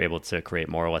 They were able to create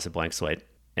more or less a blank slate.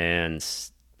 And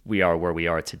we are where we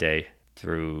are today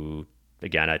through,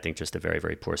 again, I think just a very,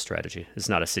 very poor strategy. It's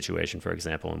not a situation, for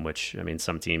example, in which, I mean,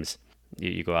 some teams,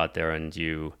 you go out there and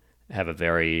you have a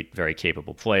very, very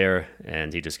capable player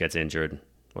and he just gets injured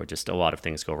or just a lot of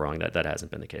things go wrong. That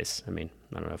hasn't been the case. I mean,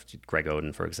 I don't know if Greg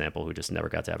Oden, for example, who just never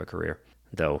got to have a career,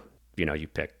 though, you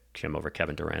pick him over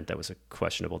Kevin Durant. That was a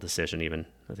questionable decision, even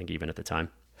at the time.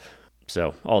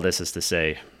 So all this is to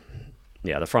say,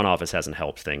 yeah, the front office hasn't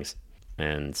helped things.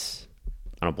 And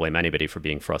I don't blame anybody for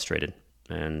being frustrated.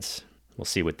 And we'll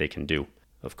see what they can do.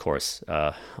 Of course,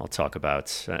 I'll talk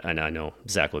about, and I know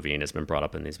Zach Lavine has been brought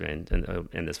up in this vein, and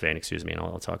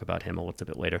I'll talk about him a little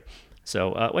bit later.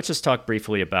 So let's just talk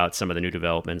briefly about some of the new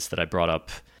developments that I brought up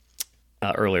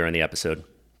earlier in the episode.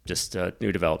 Just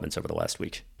new developments over the last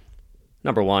week.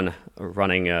 Number one,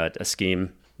 running a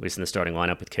scheme, at least in the starting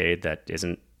lineup with Cade, that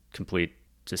isn't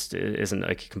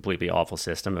a completely awful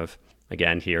system of,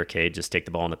 again, here, Cade, just take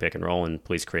the ball in the pick and roll and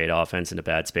please create offense into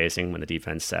bad spacing when the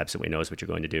defense absolutely knows what you're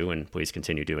going to do, and please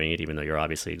continue doing it even though you're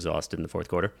obviously exhausted in the fourth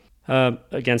quarter.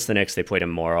 Against the Knicks, they played him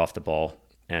more off the ball,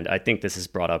 and I think this is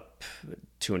brought up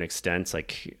to an extent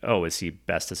like, is he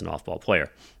best as an off-ball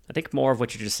player? I think more of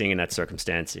what you're just seeing in that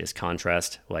circumstance is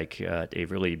contrast, like a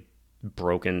really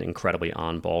broken, incredibly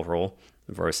on-ball role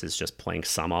versus just playing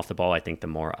some off the ball. I think the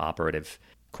more operative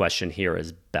question here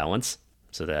is balance,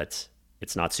 so that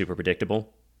it's not super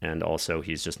predictable, and also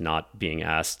he's just not being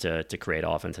asked to create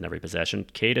offense in every possession.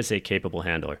 Cade is a capable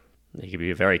handler. He could be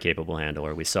a very capable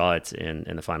handler. We saw it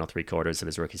in the final 3 quarters of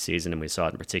his rookie season, and we saw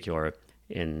it in particular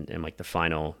in like the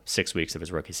final 6 weeks of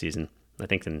his rookie season. I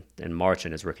think in March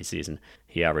in his rookie season,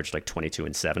 he averaged like 22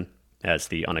 and 7 as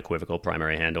the unequivocal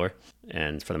primary handler,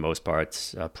 and for the most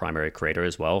part, a primary creator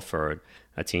as well for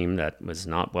a team that was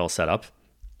not well set up.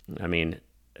 I mean,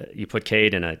 you put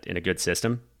Cade in a good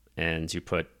system, and you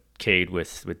put Cade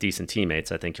with decent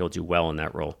teammates, I think he'll do well in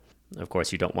that role. Of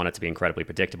course, you don't want it to be incredibly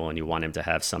predictable, and you want him to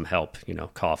have some help,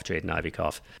 cough, Jaden Ivey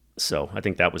cough. So I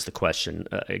think that was the question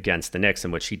against the Knicks,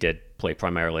 in which he did play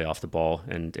primarily off the ball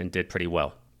and did pretty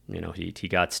well. He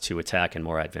got to attack in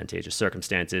more advantageous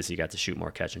circumstances. He got to shoot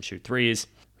more catch-and-shoot threes.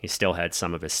 He still had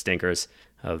some of his stinkers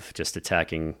of just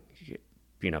attacking,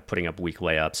 putting up weak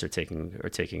layups or taking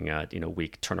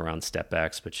weak turnaround step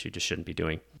backs, which he just shouldn't be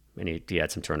doing. And he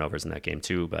had some turnovers in that game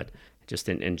too, but just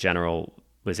in general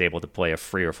was able to play a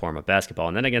freer form of basketball.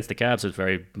 And then against the Cavs was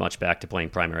very much back to playing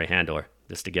primary handler,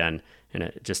 just again in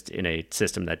a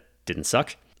system that didn't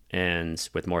suck and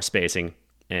with more spacing.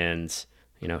 And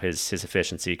his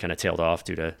efficiency kind of tailed off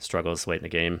due to struggles late in the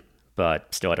game,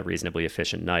 but still had a reasonably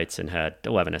efficient night and had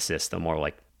 11 assists, though more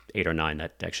like 8 or 9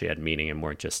 that actually had meaning and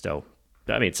weren't just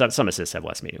some assists have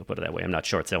less meaning, we'll put it that way. I'm not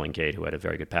short-selling Cade, who had a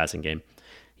very good passing game.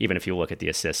 Even if you look at the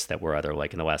assists that were either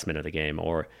like in the last minute of the game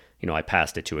or, I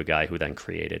passed it to a guy who then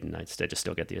created and I just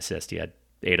still get the assist. He had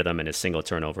 8 of them, and his single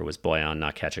turnover was Boyan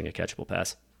not catching a catchable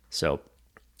pass. So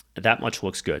that much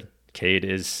looks good. Cade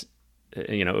is,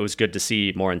 it was good to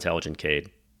see more intelligent Cade,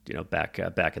 back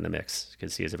in the mix,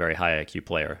 because he is a very high IQ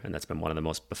player, and that's been one of the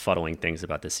most befuddling things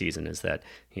about this season is that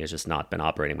he has just not been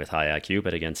operating with high IQ.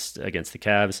 But against the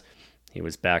Cavs, he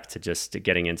was back to just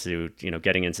getting into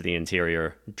the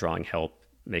interior, drawing help,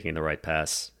 making the right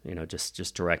pass,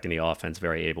 just directing the offense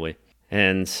very ably.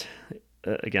 And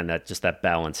again, that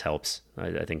balance helps.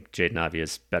 I think Jaden Ivey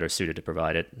is better suited to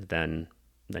provide it than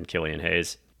Killian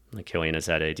Hayes. Killian has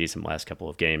had a decent last couple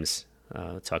of games.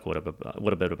 Talk a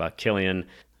little bit about Killian.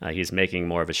 He's making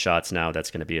more of his shots now.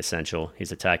 That's going to be essential.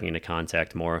 He's attacking into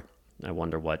contact more. I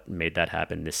wonder what made that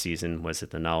happen this season. Was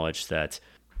it the knowledge that,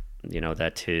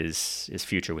 that his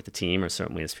future with the team, or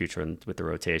certainly his future with the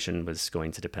rotation, was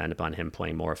going to depend upon him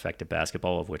playing more effective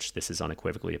basketball, of which this is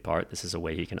unequivocally a part. This is a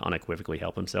way he can unequivocally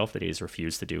help himself that he's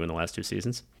refused to do in the last 2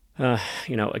 seasons.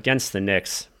 Against the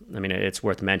Knicks, I mean, it's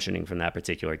worth mentioning from that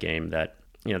particular game that,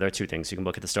 there are 2 things. You can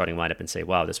look at the starting lineup and say,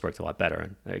 wow, this worked a lot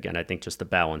better. And again, I think just the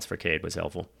balance for Cade was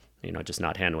helpful. Just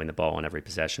not handling the ball on every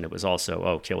possession. It was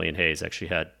also, Killian Hayes actually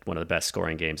had one of the best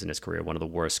scoring games in his career. One of the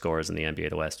worst scorers in the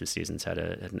NBA the last 2 seasons had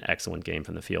an excellent game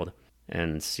from the field.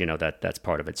 And, that's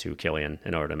part of it too. Killian,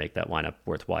 in order to make that lineup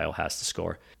worthwhile, has to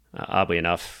score. Oddly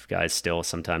enough, guys still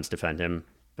sometimes defend him,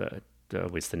 but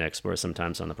at least the Knicks were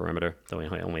sometimes on the perimeter, though he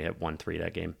only had 1 3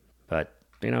 that game. But,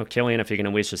 Killian, if he can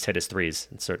at least just hit his threes,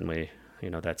 and certainly,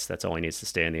 that's all he needs to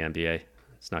stay in the NBA.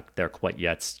 It's not there quite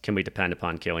yet. Can we depend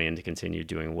upon Killian to continue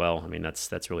doing well? I mean,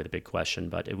 that's really the big question.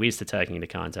 But at least attacking into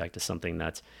contact is something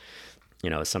that,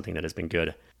 is something that has been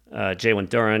good. Jalen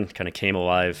Duren kind of came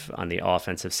alive on the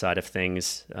offensive side of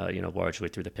things, largely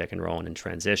through the pick and roll and in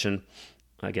transition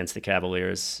against the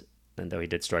Cavaliers. And though he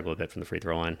did struggle a bit from the free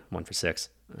throw line, 1 for 6.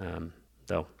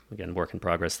 Though, again, work in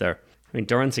progress there. I mean,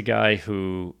 Duren's a guy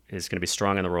who is going to be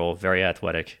strong in the roll, very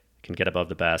athletic, can get above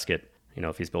the basket.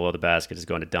 If he's below the basket, is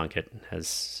going to dunk it.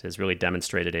 Has really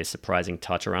demonstrated a surprising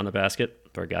touch around the basket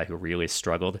for a guy who really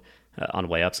struggled on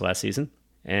layups last season.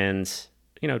 And,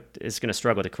 is going to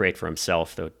struggle to create for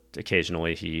himself, though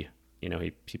occasionally he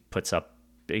puts up,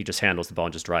 he just handles the ball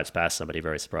and just drives past somebody,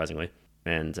 very surprisingly.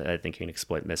 And I think he can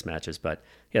exploit mismatches. But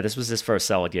yeah, this was his first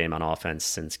solid game on offense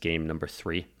since game number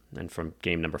 3. And from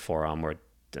game number 4 onward,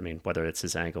 I mean, whether it's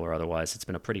his ankle or otherwise, it's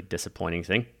been a pretty disappointing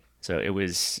thing. So it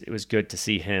was good to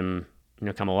see him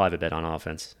come alive a bit on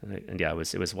offense. And yeah, it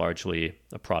was largely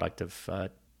a product of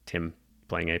him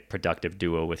playing a productive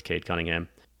duo with Cade Cunningham.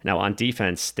 Now on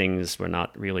defense, things were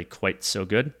not really quite so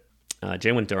good.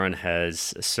 Jalen Duren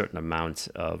has a certain amount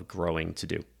of growing to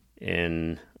do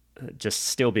in just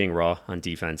still being raw on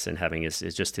defense and having his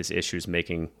issues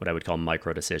making what I would call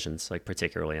micro decisions, like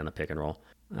particularly on the pick and roll,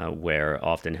 where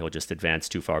often he'll just advance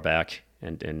too far back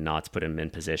and not put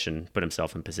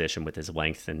himself in position with his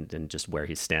length and just where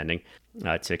he's standing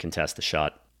to contest the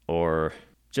shot, or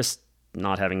just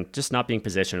not being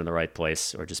positioned in the right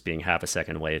place, or just being half a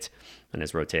second late in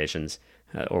his rotations,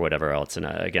 or whatever else. And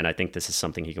again, I think this is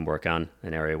something he can work on,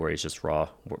 an area where he's just raw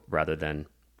rather than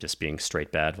just being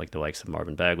straight bad like the likes of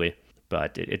Marvin Bagley.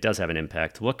 But it does have an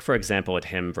impact. Look, for example, at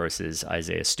him versus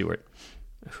Isaiah Stewart,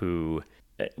 who,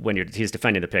 when he's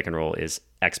defending the pick and roll, is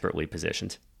expertly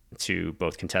positioned to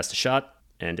both contest a shot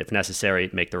and, if necessary,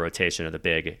 make the rotation of the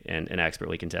big and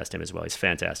expertly contest him as well. He's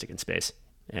fantastic in space.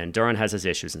 And Duren has his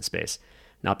issues in space,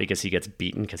 not because he gets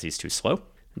beaten because he's too slow,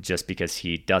 just because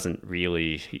he's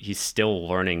still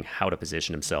learning how to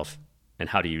position himself and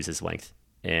how to use his length.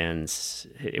 And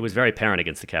it was very apparent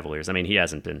against the Cavaliers. I mean, he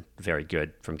hasn't been very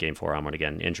good from game 4 onward.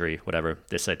 Again, injury, whatever.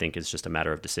 This, I think, is just a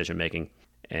matter of decision making.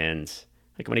 And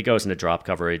like when he goes into drop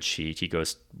coverage, he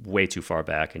goes way too far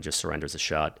back and just surrenders a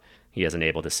shot. He isn't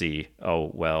able to see,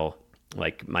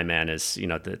 like my man is,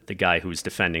 the guy who's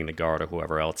defending the guard or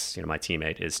whoever else, my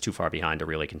teammate is too far behind to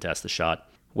really contest the shot.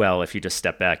 Well, if you just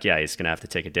step back, yeah, he's going to have to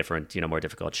take a different, more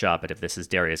difficult shot. But if this is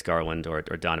Darius Garland or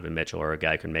Donovan Mitchell, or a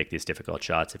guy who can make these difficult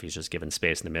shots, if he's just given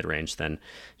space in the mid-range, then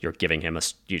you're giving him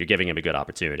a good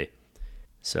opportunity.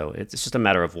 So it's just a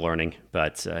matter of learning.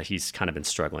 But he's kind of been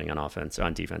struggling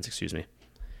on defense.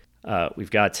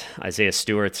 We've got Isaiah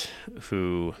Stewart,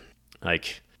 who,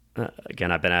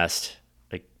 again, I've been asked,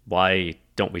 why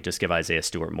don't we just give Isaiah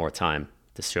Stewart more time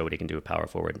to show what he can do at power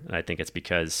forward? And I think it's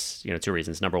because, 2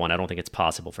 reasons. Number one, I don't think it's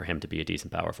possible for him to be a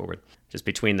decent power forward. Just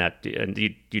between that, and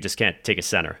you just can't take a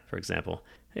center, for example.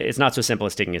 It's not so simple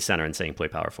as taking a center and saying play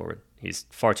power forward. He's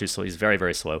far too slow. He's very,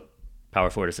 very slow.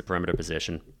 Power forward is a perimeter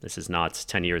position. This is not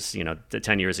 10 years,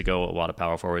 10 years ago, a lot of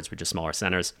power forwards were just smaller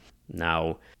centers.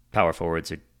 Now, power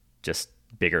forwards are just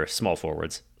bigger, small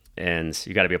forwards. And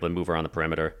you got to be able to move around the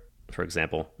perimeter, for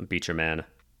example, beat your man.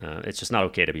 It's just not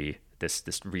okay to be this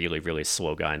really, really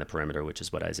slow guy in the perimeter, which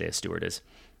is what Isaiah Stewart is.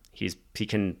 He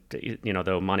can,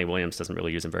 though Monty Williams doesn't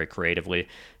really use him very creatively,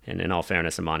 and in all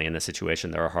fairness to Monty in this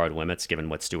situation, there are hard limits given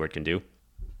what Stewart can do.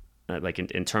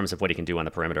 In terms of what he can do on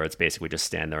the perimeter, it's basically just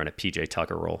stand there in a PJ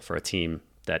Tucker role for a team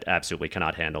that absolutely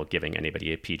cannot handle giving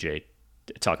anybody a PJ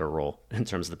Tucker role in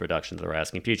terms of the production that they're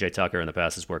asking. PJ Tucker in the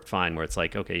past has worked fine, where it's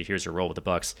like, okay, here's your role with the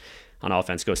Bucks on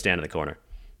offense, go stand in the corner.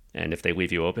 And if they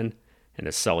leave you open, and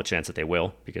there's a solid chance that they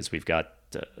will, because we've got,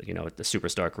 the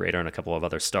superstar creator and a couple of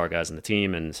other star guys in the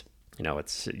team. And,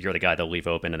 you're the guy they'll leave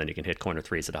open, and then you can hit corner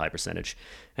threes at a high percentage.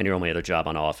 And your only other job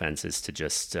on offense is to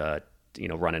just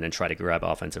run in and try to grab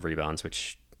offensive rebounds,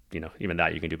 which, even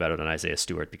that you can do better than Isaiah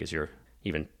Stewart, because you're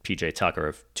even PJ Tucker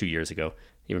of 2 years ago,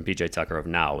 even PJ Tucker of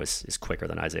now is quicker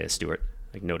than Isaiah Stewart,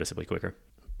 like noticeably quicker.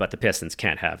 But the Pistons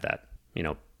can't have that.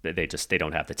 They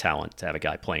don't have the talent to have a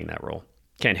guy playing that role.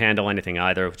 Can't handle anything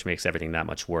either, which makes everything that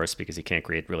much worse because he can't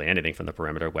create really anything from the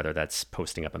perimeter, whether that's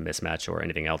posting up a mismatch or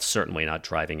anything else, certainly not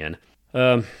driving in.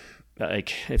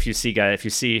 Like if you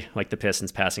see like the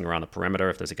Pistons passing around the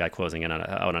perimeter, if there's a guy closing in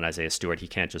out on Isaiah Stewart, he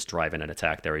can't just drive in and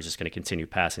attack there. He's just going to continue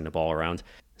passing the ball around.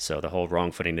 So the whole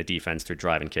wrong footing the defense through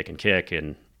drive and kick and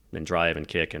drive and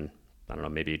kick and I don't know,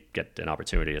 maybe get an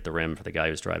opportunity at the rim for the guy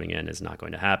who's driving in is not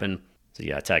going to happen. So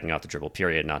yeah, attacking off the dribble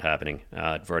period, not happening.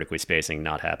 Vertically spacing,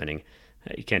 not happening.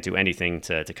 He can't do anything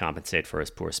to compensate for his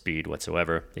poor speed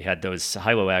whatsoever. He had those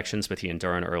high-low actions with he and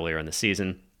Duran earlier in the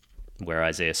season where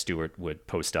Isaiah Stewart would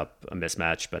post up a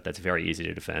mismatch, but that's very easy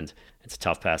to defend. It's a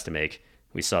tough pass to make.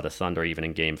 We saw the Thunder even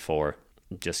in Game 4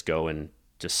 just go and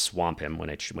just swamp him when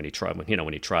he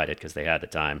tried it because they had the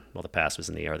time. While the pass was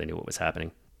in the air, they knew what was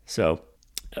happening. So,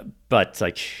 but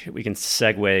like we can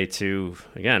segue to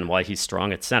again why he's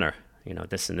strong at center.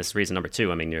 This is reason number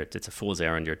 2. I mean, it's a fool's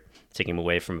errand. You're taking him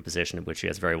away from a position in which he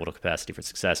has very little capacity for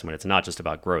success. When it's not just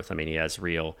about growth. I mean, he has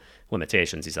real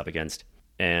limitations he's up against,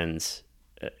 and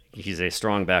he's a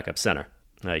strong backup center.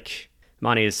 Like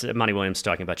Monty Williams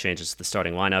talking about changes to the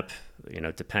starting lineup.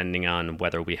 Depending on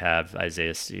whether we have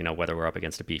Isaiah, whether we're up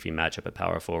against a beefy matchup at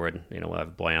power forward. We'll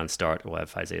have Bojan start. We'll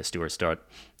have Isaiah Stewart start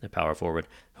at power forward.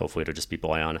 Hopefully, it'll just be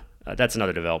Bojan. That's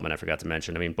another development I forgot to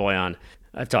mention. I mean, Bojan,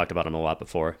 I've talked about him a lot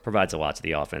before. Provides a lot to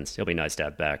the offense. He'll be nice to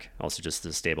have back. Also, just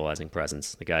a stabilizing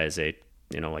presence. The guy is a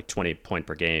 20 point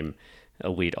per game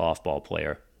elite off-ball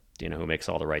player. Who makes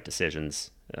all the right decisions.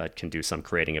 Can do some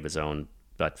creating of his own,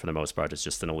 but for the most part, it's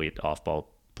just an elite off-ball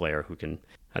player who can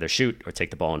either shoot or take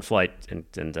the ball in flight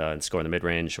and score in the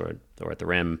mid-range or at the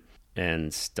rim,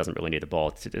 and doesn't really need the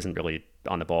ball. It isn't really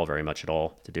on the ball very much at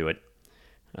all to do it.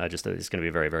 He's going to be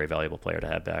a very, very valuable player to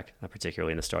have back,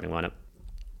 particularly in the starting lineup.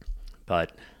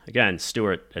 But again,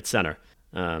 Stewart at center,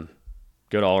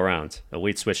 good all around.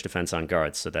 Elite switch defense on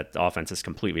guards, so that the offense is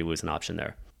completely lose an option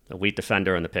there. Elite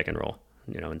defender in the pick and roll,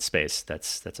 in space.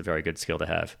 That's a very good skill to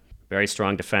have. Very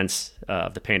strong defense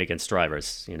of the paint against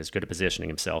drivers. He's good at positioning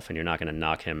himself, and you're not going to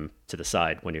knock him to the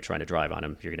side when you're trying to drive on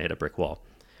him. You're going to hit a brick wall.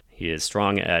 He is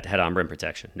strong at head-on rim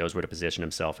protection, knows where to position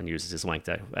himself, and uses his length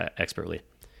expertly.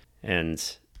 And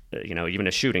even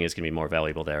his shooting is going to be more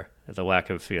valuable there. The lack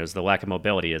of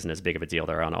mobility isn't as big of a deal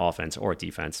there on offense or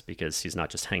defense because he's not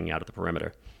just hanging out at the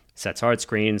perimeter. Sets hard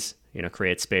screens,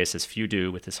 creates space as few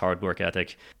do with his hard work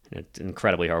ethic,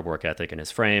 incredibly hard work ethic in his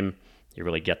frame. You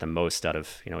really get the most out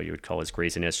of, you would call his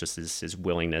craziness, just his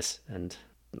willingness, and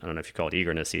I don't know if you call it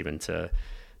eagerness even to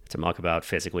muck about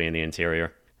physically in the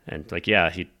interior. And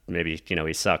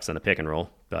he sucks on the pick and roll,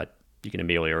 but you can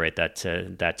ameliorate that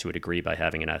to a degree by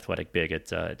having an athletic big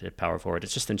at power forward.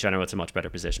 It's just in general, it's a much better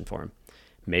position for him.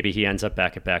 Maybe he ends up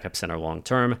back at backup center long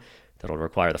term. That'll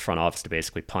require the front office to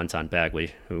basically punt on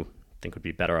Bagley, who I think would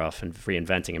be better off in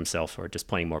reinventing himself or just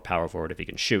playing more power forward if he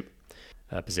can shoot.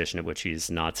 A position at which he's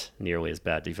not nearly as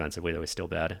bad defensively, though he's still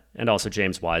bad. And also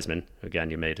James Wiseman, again,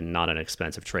 you made not an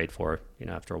expensive trade for,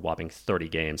 after a whopping 30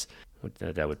 games.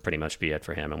 That would pretty much be it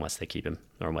for him unless they keep him,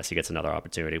 or unless he gets another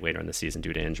opportunity later in the season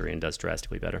due to injury and does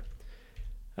drastically better.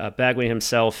 Bagley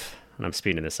himself, and I'm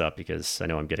speeding this up because I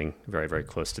know I'm getting very, very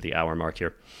close to the hour mark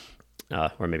here,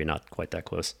 or maybe not quite that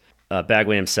close.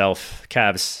 Bagley himself,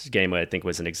 Cavs game, I think,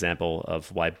 was an example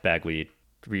of why Bagley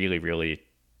really, really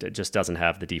just doesn't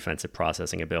have the defensive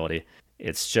processing ability.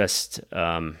 It's just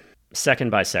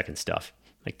second by second stuff.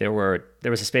 Like there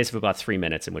was a space of about 3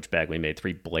 minutes in which Bagley made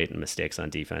 3 blatant mistakes on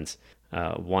defense.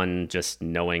 One, just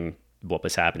knowing what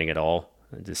was happening at all.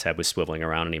 His head was swiveling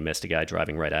around and he missed a guy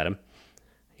driving right at him.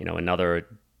 Another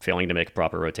failing to make a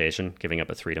proper rotation, giving up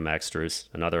a 3 to Max Strus.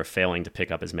 Another failing to pick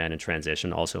up his man in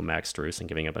transition, also Max Strus, and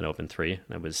giving up an open 3.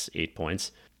 That was 8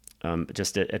 points.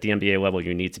 Just at the NBA level,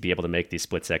 you need to be able to make these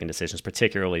split-second decisions,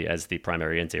 particularly as the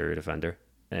primary interior defender.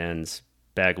 And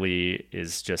Bagley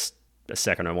is just a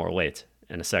second or more late.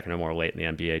 And a second or more late in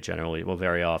the NBA generally will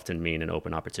very often mean an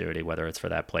open opportunity, whether it's for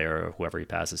that player or whoever he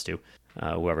passes to,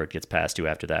 whoever it gets passed to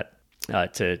after that.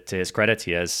 To his credit,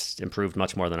 he has improved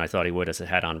much more than I thought he would as a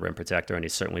head-on rim protector, and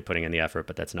he's certainly putting in the effort,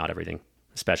 but that's not everything,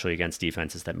 especially against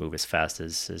defenses that move as fast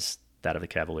as that of the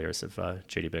Cavaliers of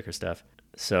J.D. Bickerstaff.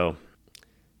 So,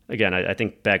 again, I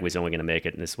think Bagley's only going to make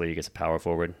it in this league as a power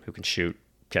forward who can shoot,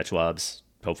 catch lobs,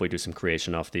 hopefully do some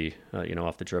creation off the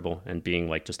dribble, and being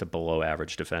like just a below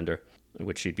average defender.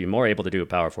 which he'd be more able to do at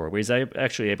power forward, where he's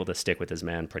actually able to stick with his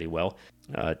man pretty well,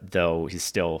 though he's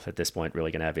still, at this point,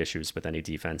 really going to have issues with any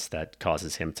defense that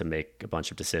causes him to make a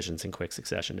bunch of decisions in quick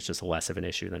succession. It's just less of an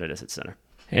issue than it is at center.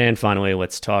 And finally,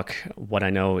 let's talk what I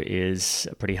know is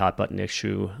a pretty hot-button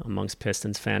issue amongst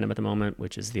Pistons fandom at the moment,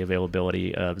 which is the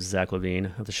availability of Zach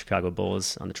Lavine of the Chicago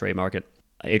Bulls on the trade market.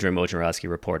 Adrian Wojnarowski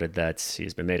reported that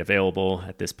he's been made available.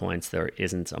 At this point, there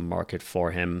isn't a market for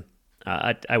him.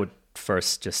 I would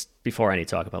first, just before any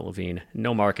talk about Lavine,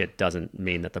 no market doesn't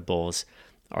mean that the Bulls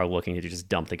are looking to just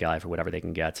dump the guy for whatever they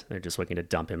can get. They're just looking to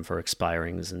dump him for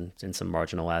expirings and some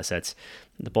marginal assets.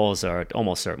 The Bulls are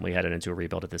almost certainly headed into a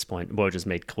rebuild at this point. Woj has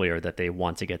made clear that they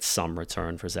want to get some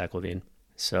return for Zach Lavine.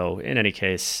 So in any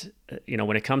case,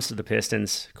 when it comes to the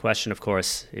Pistons, question, of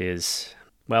course, is,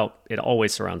 well, it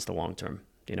always surrounds the long term.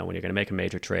 When you're going to make a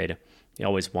major trade, you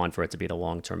always want for it to be the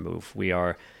long-term move. We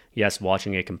are, yes,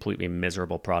 watching a completely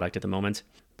miserable product at the moment,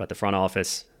 but the front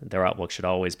office, their outlook should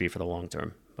always be for the long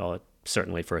term. Well,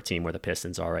 certainly for a team where the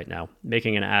Pistons are right now.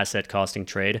 Making an asset-costing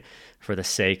trade for the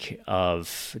sake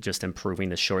of just improving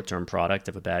the short-term product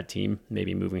of a bad team,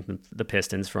 maybe moving the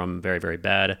Pistons from very, very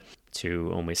bad to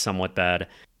only somewhat bad,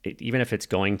 even if it's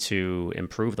going to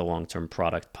improve the long-term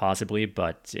product, possibly,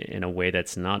 but in a way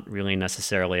that's not really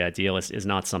necessarily ideal, is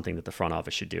not something that the front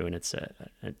office should do. And it's,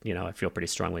 I feel pretty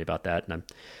strongly about that. And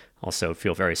I also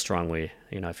feel very strongly,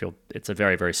 I feel it's a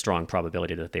very, very strong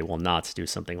probability that they will not do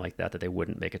something like that they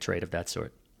wouldn't make a trade of that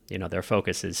sort. Their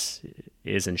focus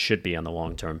is and should be on the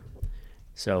long term.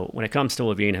 So when it comes to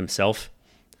Lavine himself,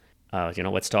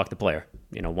 let's talk the player.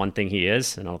 One thing he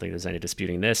is, and I don't think there's any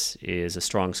disputing this, is a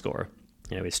strong scorer.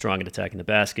 He's strong at attacking the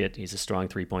basket. He's a strong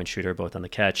three-point shooter, both on the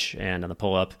catch and on the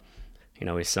pull-up.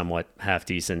 He's somewhat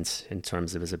half-decent in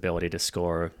terms of his ability to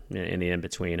score in the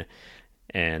in-between.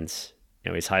 And,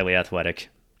 he's highly athletic,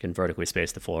 can vertically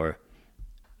space the floor,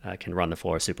 can run the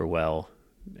floor super well,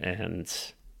 and,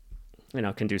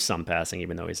 can do some passing,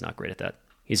 even though he's not great at that.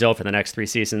 He's owed for the next 3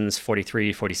 seasons,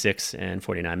 43, 46, and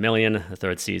 49 million. The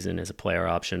third season is a player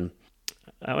option.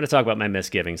 I want to talk about my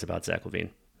misgivings about Zach Lavine.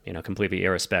 Completely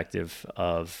irrespective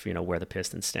of, where the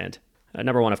Pistons stand.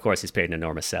 Number one, of course, he's paid an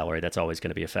enormous salary. That's always going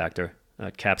to be a factor.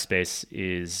 Cap space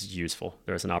is useful.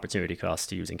 There's an opportunity cost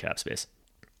to using cap space.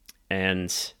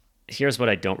 And here's what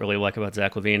I don't really like about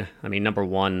Zach Lavine. Number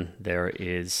one, there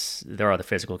are the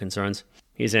physical concerns.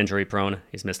 He's injury prone.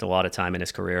 He's missed a lot of time in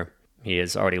his career. He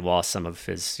has already lost some of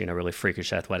his, really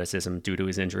freakish athleticism due to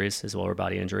his injuries, his lower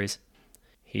body injuries.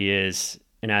 He is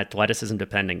an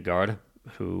athleticism-dependent guard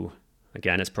who,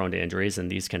 again, is prone to injuries,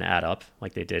 and these can add up,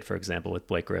 like they did, for example, with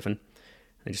Blake Griffin.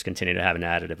 They just continue to have an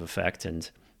additive effect, and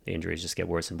the injuries just get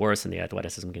worse and worse, and the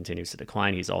athleticism continues to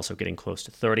decline. He's also getting close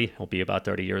to 30. He'll be about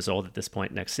 30 years old at this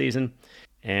point next season.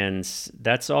 And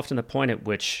that's often the point at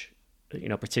which,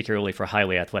 particularly for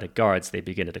highly athletic guards, they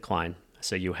begin to decline.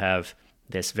 So you have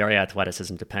this very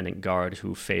athleticism-dependent guard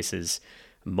who faces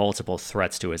multiple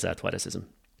threats to his athleticism.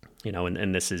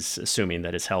 And this is assuming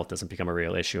that his health doesn't become a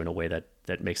real issue in a way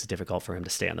that makes it difficult for him to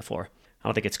stay on the floor. I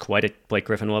don't think it's quite at Blake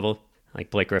Griffin level. Like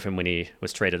Blake Griffin, when he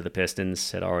was traded to the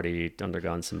Pistons, had already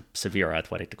undergone some severe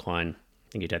athletic decline.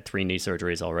 I think he'd had 3 knee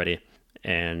surgeries already.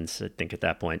 And I think at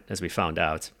that point, as we found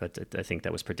out, but I think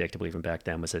that was predictable even back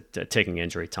then, was a ticking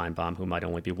injury time bomb who might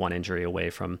only be 1 injury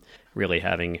away from really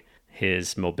having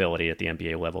his mobility at the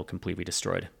NBA level completely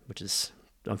destroyed, which is,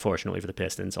 unfortunately for the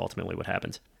Pistons, ultimately what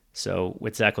happened. So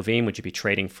with Zach Lavine, would you be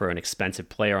trading for an expensive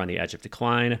player on the edge of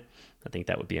decline? I think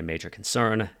that would be a major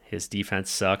concern. His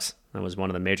defense sucks. That was one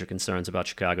of the major concerns about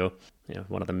Chicago.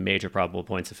 One of the major probable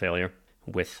points of failure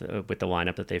with the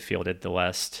lineup that they fielded the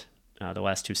last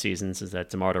 2 seasons is that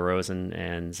DeMar DeRozan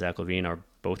and Zach Lavine are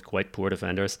both quite poor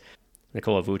defenders.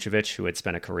 Nikola Vucevic, who had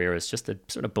spent a career as just a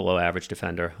sort of below average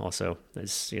defender, also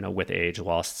is, with age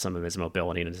lost some of his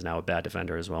mobility and is now a bad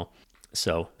defender as well.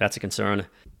 So that's a concern.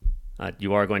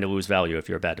 You are going to lose value if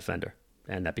you're a bad defender,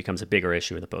 and that becomes a bigger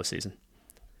issue in the postseason.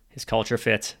 His culture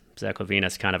fit. Zach Lavine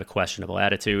has kind of a questionable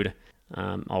attitude.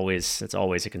 It's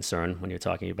always a concern when you're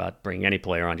talking about bringing any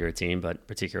player onto your team, but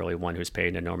particularly one who's paid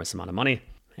an enormous amount of money.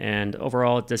 And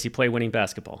overall, does he play winning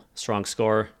basketball? Strong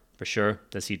scorer, for sure.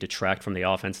 Does he detract from the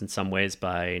offense in some ways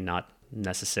by not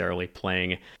necessarily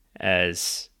playing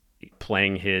his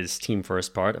team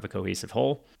first part of a cohesive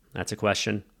whole? That's a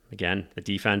question. Again, the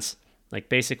defense.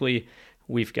 Basically,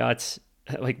 we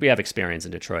have experience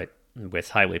in Detroit with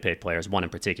highly paid players, one in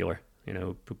particular,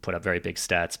 who put up very big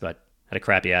stats, but had a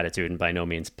crappy attitude and by no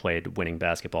means played winning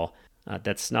basketball.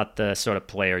 That's not the sort of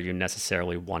player you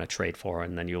necessarily want to trade for,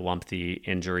 and then you lump the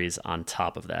injuries on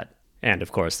top of that. And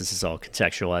of course, this is all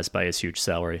contextualized by his huge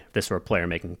salary. If this were a player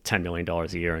making $10 million a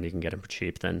year and you can get him for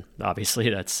cheap, then obviously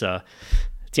that's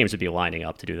teams would be lining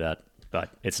up to do that, but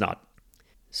it's not.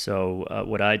 So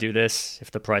would I do this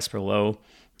if the price were low?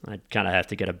 I'd kind of have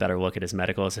to get a better look at his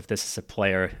medicals. If this is a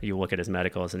player, you look at his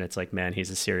medicals and it's like, man,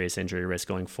 he's a serious injury risk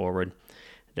going forward.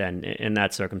 Then in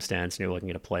that circumstance, you're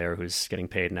looking at a player who's getting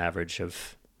paid an average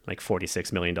of like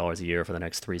 $46 million a year for the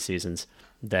next 3 seasons.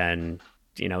 Then,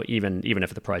 even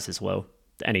if the price is low,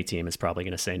 any team is probably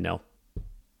going to say no.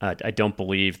 I don't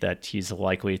believe that he's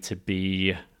likely to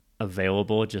be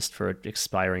available just for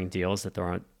expiring deals, that there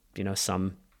aren't,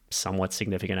 some somewhat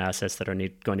significant assets that are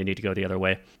going to need to go the other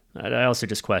way. I also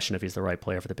just question if he's the right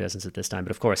player for the Pistons at this time.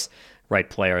 But of course, right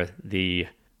player, the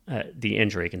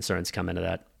injury concerns come into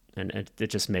that. And it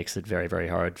just makes it very, very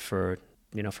hard for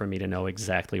me to know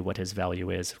exactly what his value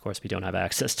is. Of course, we don't have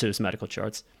access to his medical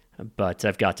charts. But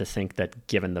I've got to think that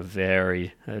given the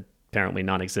very apparently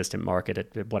non-existent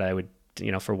market,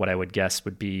 for what I would guess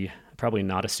would be probably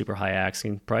not a super high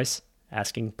asking price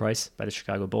by the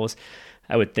Chicago Bulls,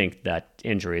 I would think that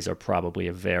injuries are probably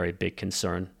a very big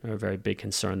concern,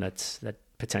 that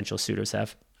potential suitors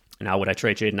have. Now, would I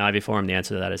trade Jaden Ivey for him? The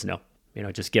answer to that is no.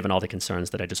 Just given all the concerns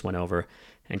that I just went over,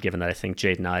 and given that I think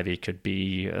Jaden Ivey could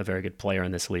be a very good player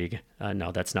in this league,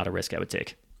 no, that's not a risk I would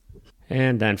take.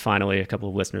 And then finally, a couple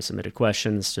of listener-submitted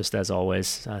questions. Just as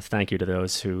always, thank you to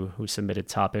those who submitted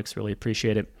topics. Really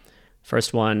appreciate it.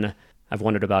 First one, I've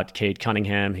wondered about Cade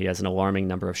Cunningham. He has an alarming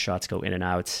number of shots go in and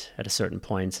out at a certain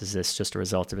point. Is this just a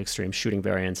result of extreme shooting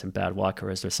variance and bad luck,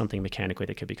 or is there something mechanically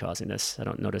that could be causing this? I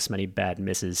don't notice many bad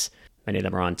misses. Many of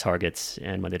them are on targets,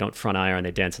 and when they don't front iron,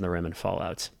 they dance in the rim and fall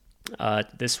out.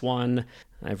 This one,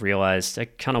 I've realized I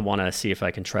kind of want to see if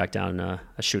I can track down a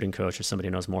shooting coach or somebody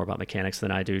who knows more about mechanics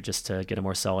than I do, just to get a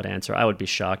more solid answer. I would be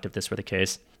shocked if this were the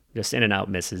case. Just in and out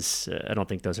misses, I don't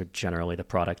think those are generally the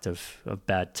product of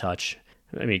bad touch.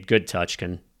 I mean, good touch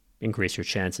can increase your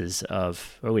chances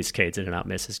of, or at least Cade's in and out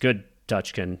misses. Good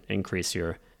touch can increase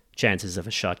your chances of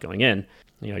a shot going in.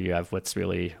 You have what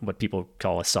people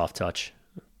call a soft touch,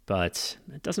 but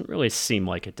it doesn't really seem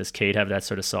like it. Does Cade have that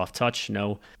sort of soft touch?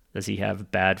 No. Does he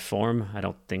have bad form? I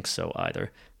don't think so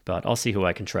either. But I'll see who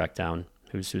I can track down,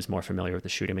 who's more familiar with the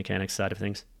shooting mechanics side of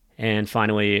things. And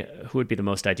finally, who would be the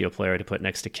most ideal player to put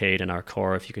next to Cade in our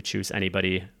core if you could choose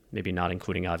anybody, maybe not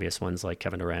including obvious ones like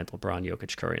Kevin Durant, LeBron,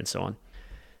 Jokic, Curry, and so on.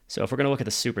 So if we're going to look at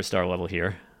the superstar level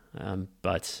here,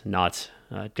 but not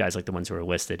guys like the ones who are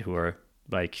listed who are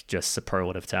like just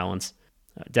superlative talents,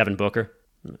 Devin Booker,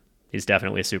 he's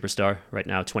definitely a superstar. Right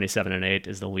now, 27-8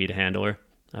 is the lead handler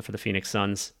for the Phoenix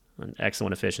Suns. An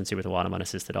excellent efficiency with a lot of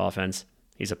unassisted offense.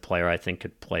 He's a player I think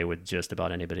could play with just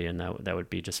about anybody, and that would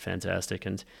be just fantastic.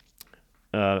 And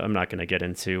I'm not going to get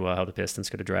into how the Pistons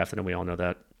could have drafted him. We all know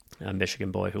that.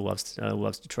 Michigan boy who loves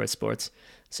Detroit sports.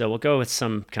 So we'll go with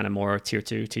some kind of more tier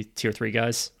 2, tier 3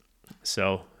 guys.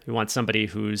 So we want somebody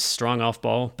who's strong off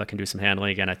ball but can do some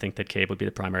handling. Again, I think that Cade would be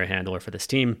the primary handler for this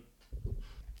team.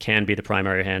 Can be the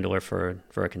primary handler for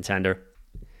a contender.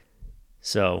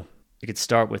 So you could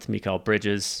start with Mikal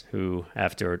Bridges, who,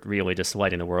 after really just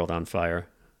lighting the world on fire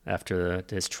after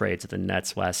his trade to the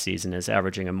Nets last season, is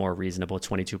averaging a more reasonable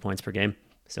 22 points per game.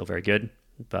 Still very good,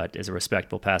 but is a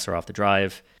respectable passer off the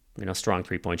drive. Strong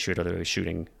three-point shooter that is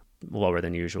shooting lower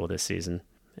than usual this season,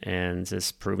 and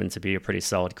has proven to be a pretty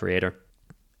solid creator.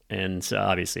 And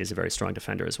obviously is a very strong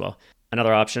defender as well.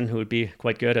 Another option who would be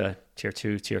quite good, a tier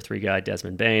 2, tier 3 guy,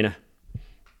 Desmond Bane.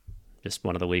 Just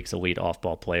one of the league's elite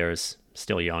off-ball players,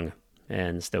 still young.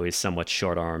 And though he's somewhat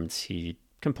short-armed, he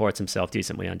comports himself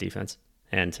decently on defense.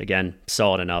 And again,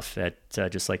 solid enough that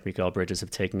just like Mikal Bridges,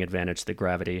 of taking advantage of the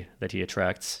gravity that he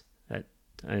attracts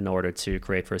in order to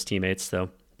create for his teammates. Though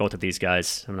both of these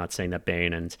guys, I'm not saying that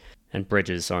Bane and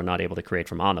Bridges are not able to create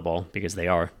from on the ball, because they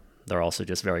are. They're also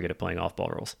just very good at playing off-ball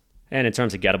roles. And in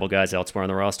terms of gettable guys elsewhere on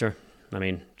the roster, I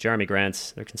mean, Jeremy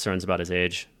Grant, there are concerns about his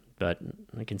age, but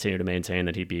I continue to maintain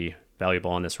that he'd be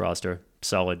valuable on this roster.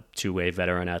 Solid two-way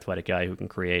veteran athletic guy who can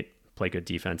create, play good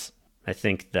defense. I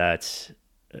think that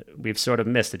we've sort of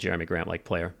missed a Jeremy Grant-like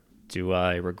player. Do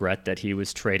I regret that he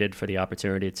was traded for the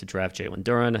opportunity to draft Jalen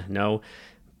Duren? No,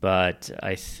 but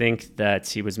I think that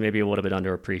he was maybe a little bit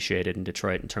underappreciated in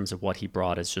Detroit in terms of what he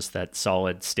brought as just that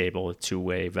solid, stable,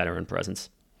 two-way veteran presence.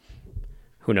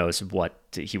 Who knows what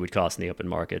he would cost in the open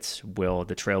markets? Will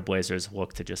the Trailblazers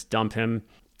look to just dump him?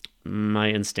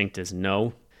 My instinct is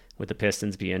no. Would the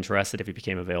Pistons be interested if he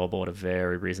became available at a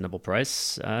very reasonable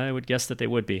price? I would guess that they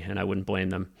would be, and I wouldn't blame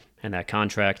them. And that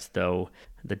contract, though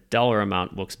the dollar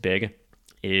amount looks big,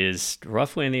 is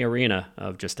roughly in the arena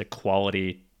of just a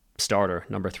quality starter,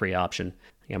 number 3 option.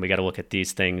 Again, we got to look at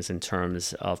these things in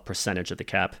terms of percentage of the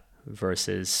cap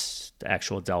versus the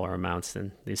actual dollar amounts.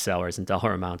 And these salaries and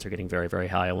dollar amounts are getting very, very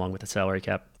high along with the salary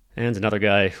cap. And another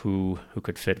guy who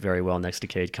could fit very well next to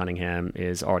Cade Cunningham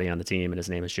is already on the team, and his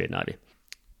name is Jaden Ivey.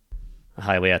 A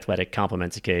highly athletic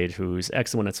complement to Cade, who's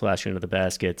excellent at slashing into the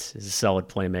basket, is a solid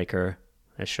playmaker,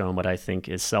 has shown what I think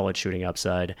is solid shooting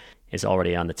upside, is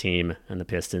already on the team, and the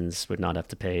Pistons would not have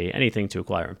to pay anything to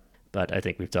acquire him. But I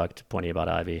think we've talked plenty about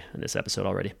Ivey in this episode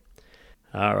already.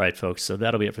 All right, folks, so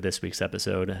that'll be it for this week's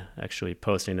episode. Actually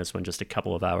posting this one just a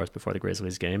couple of hours before the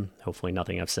Grizzlies game. Hopefully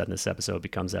nothing I've said in this episode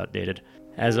becomes outdated.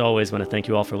 As always, I want to thank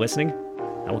you all for listening.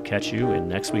 I will catch you in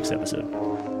next week's episode.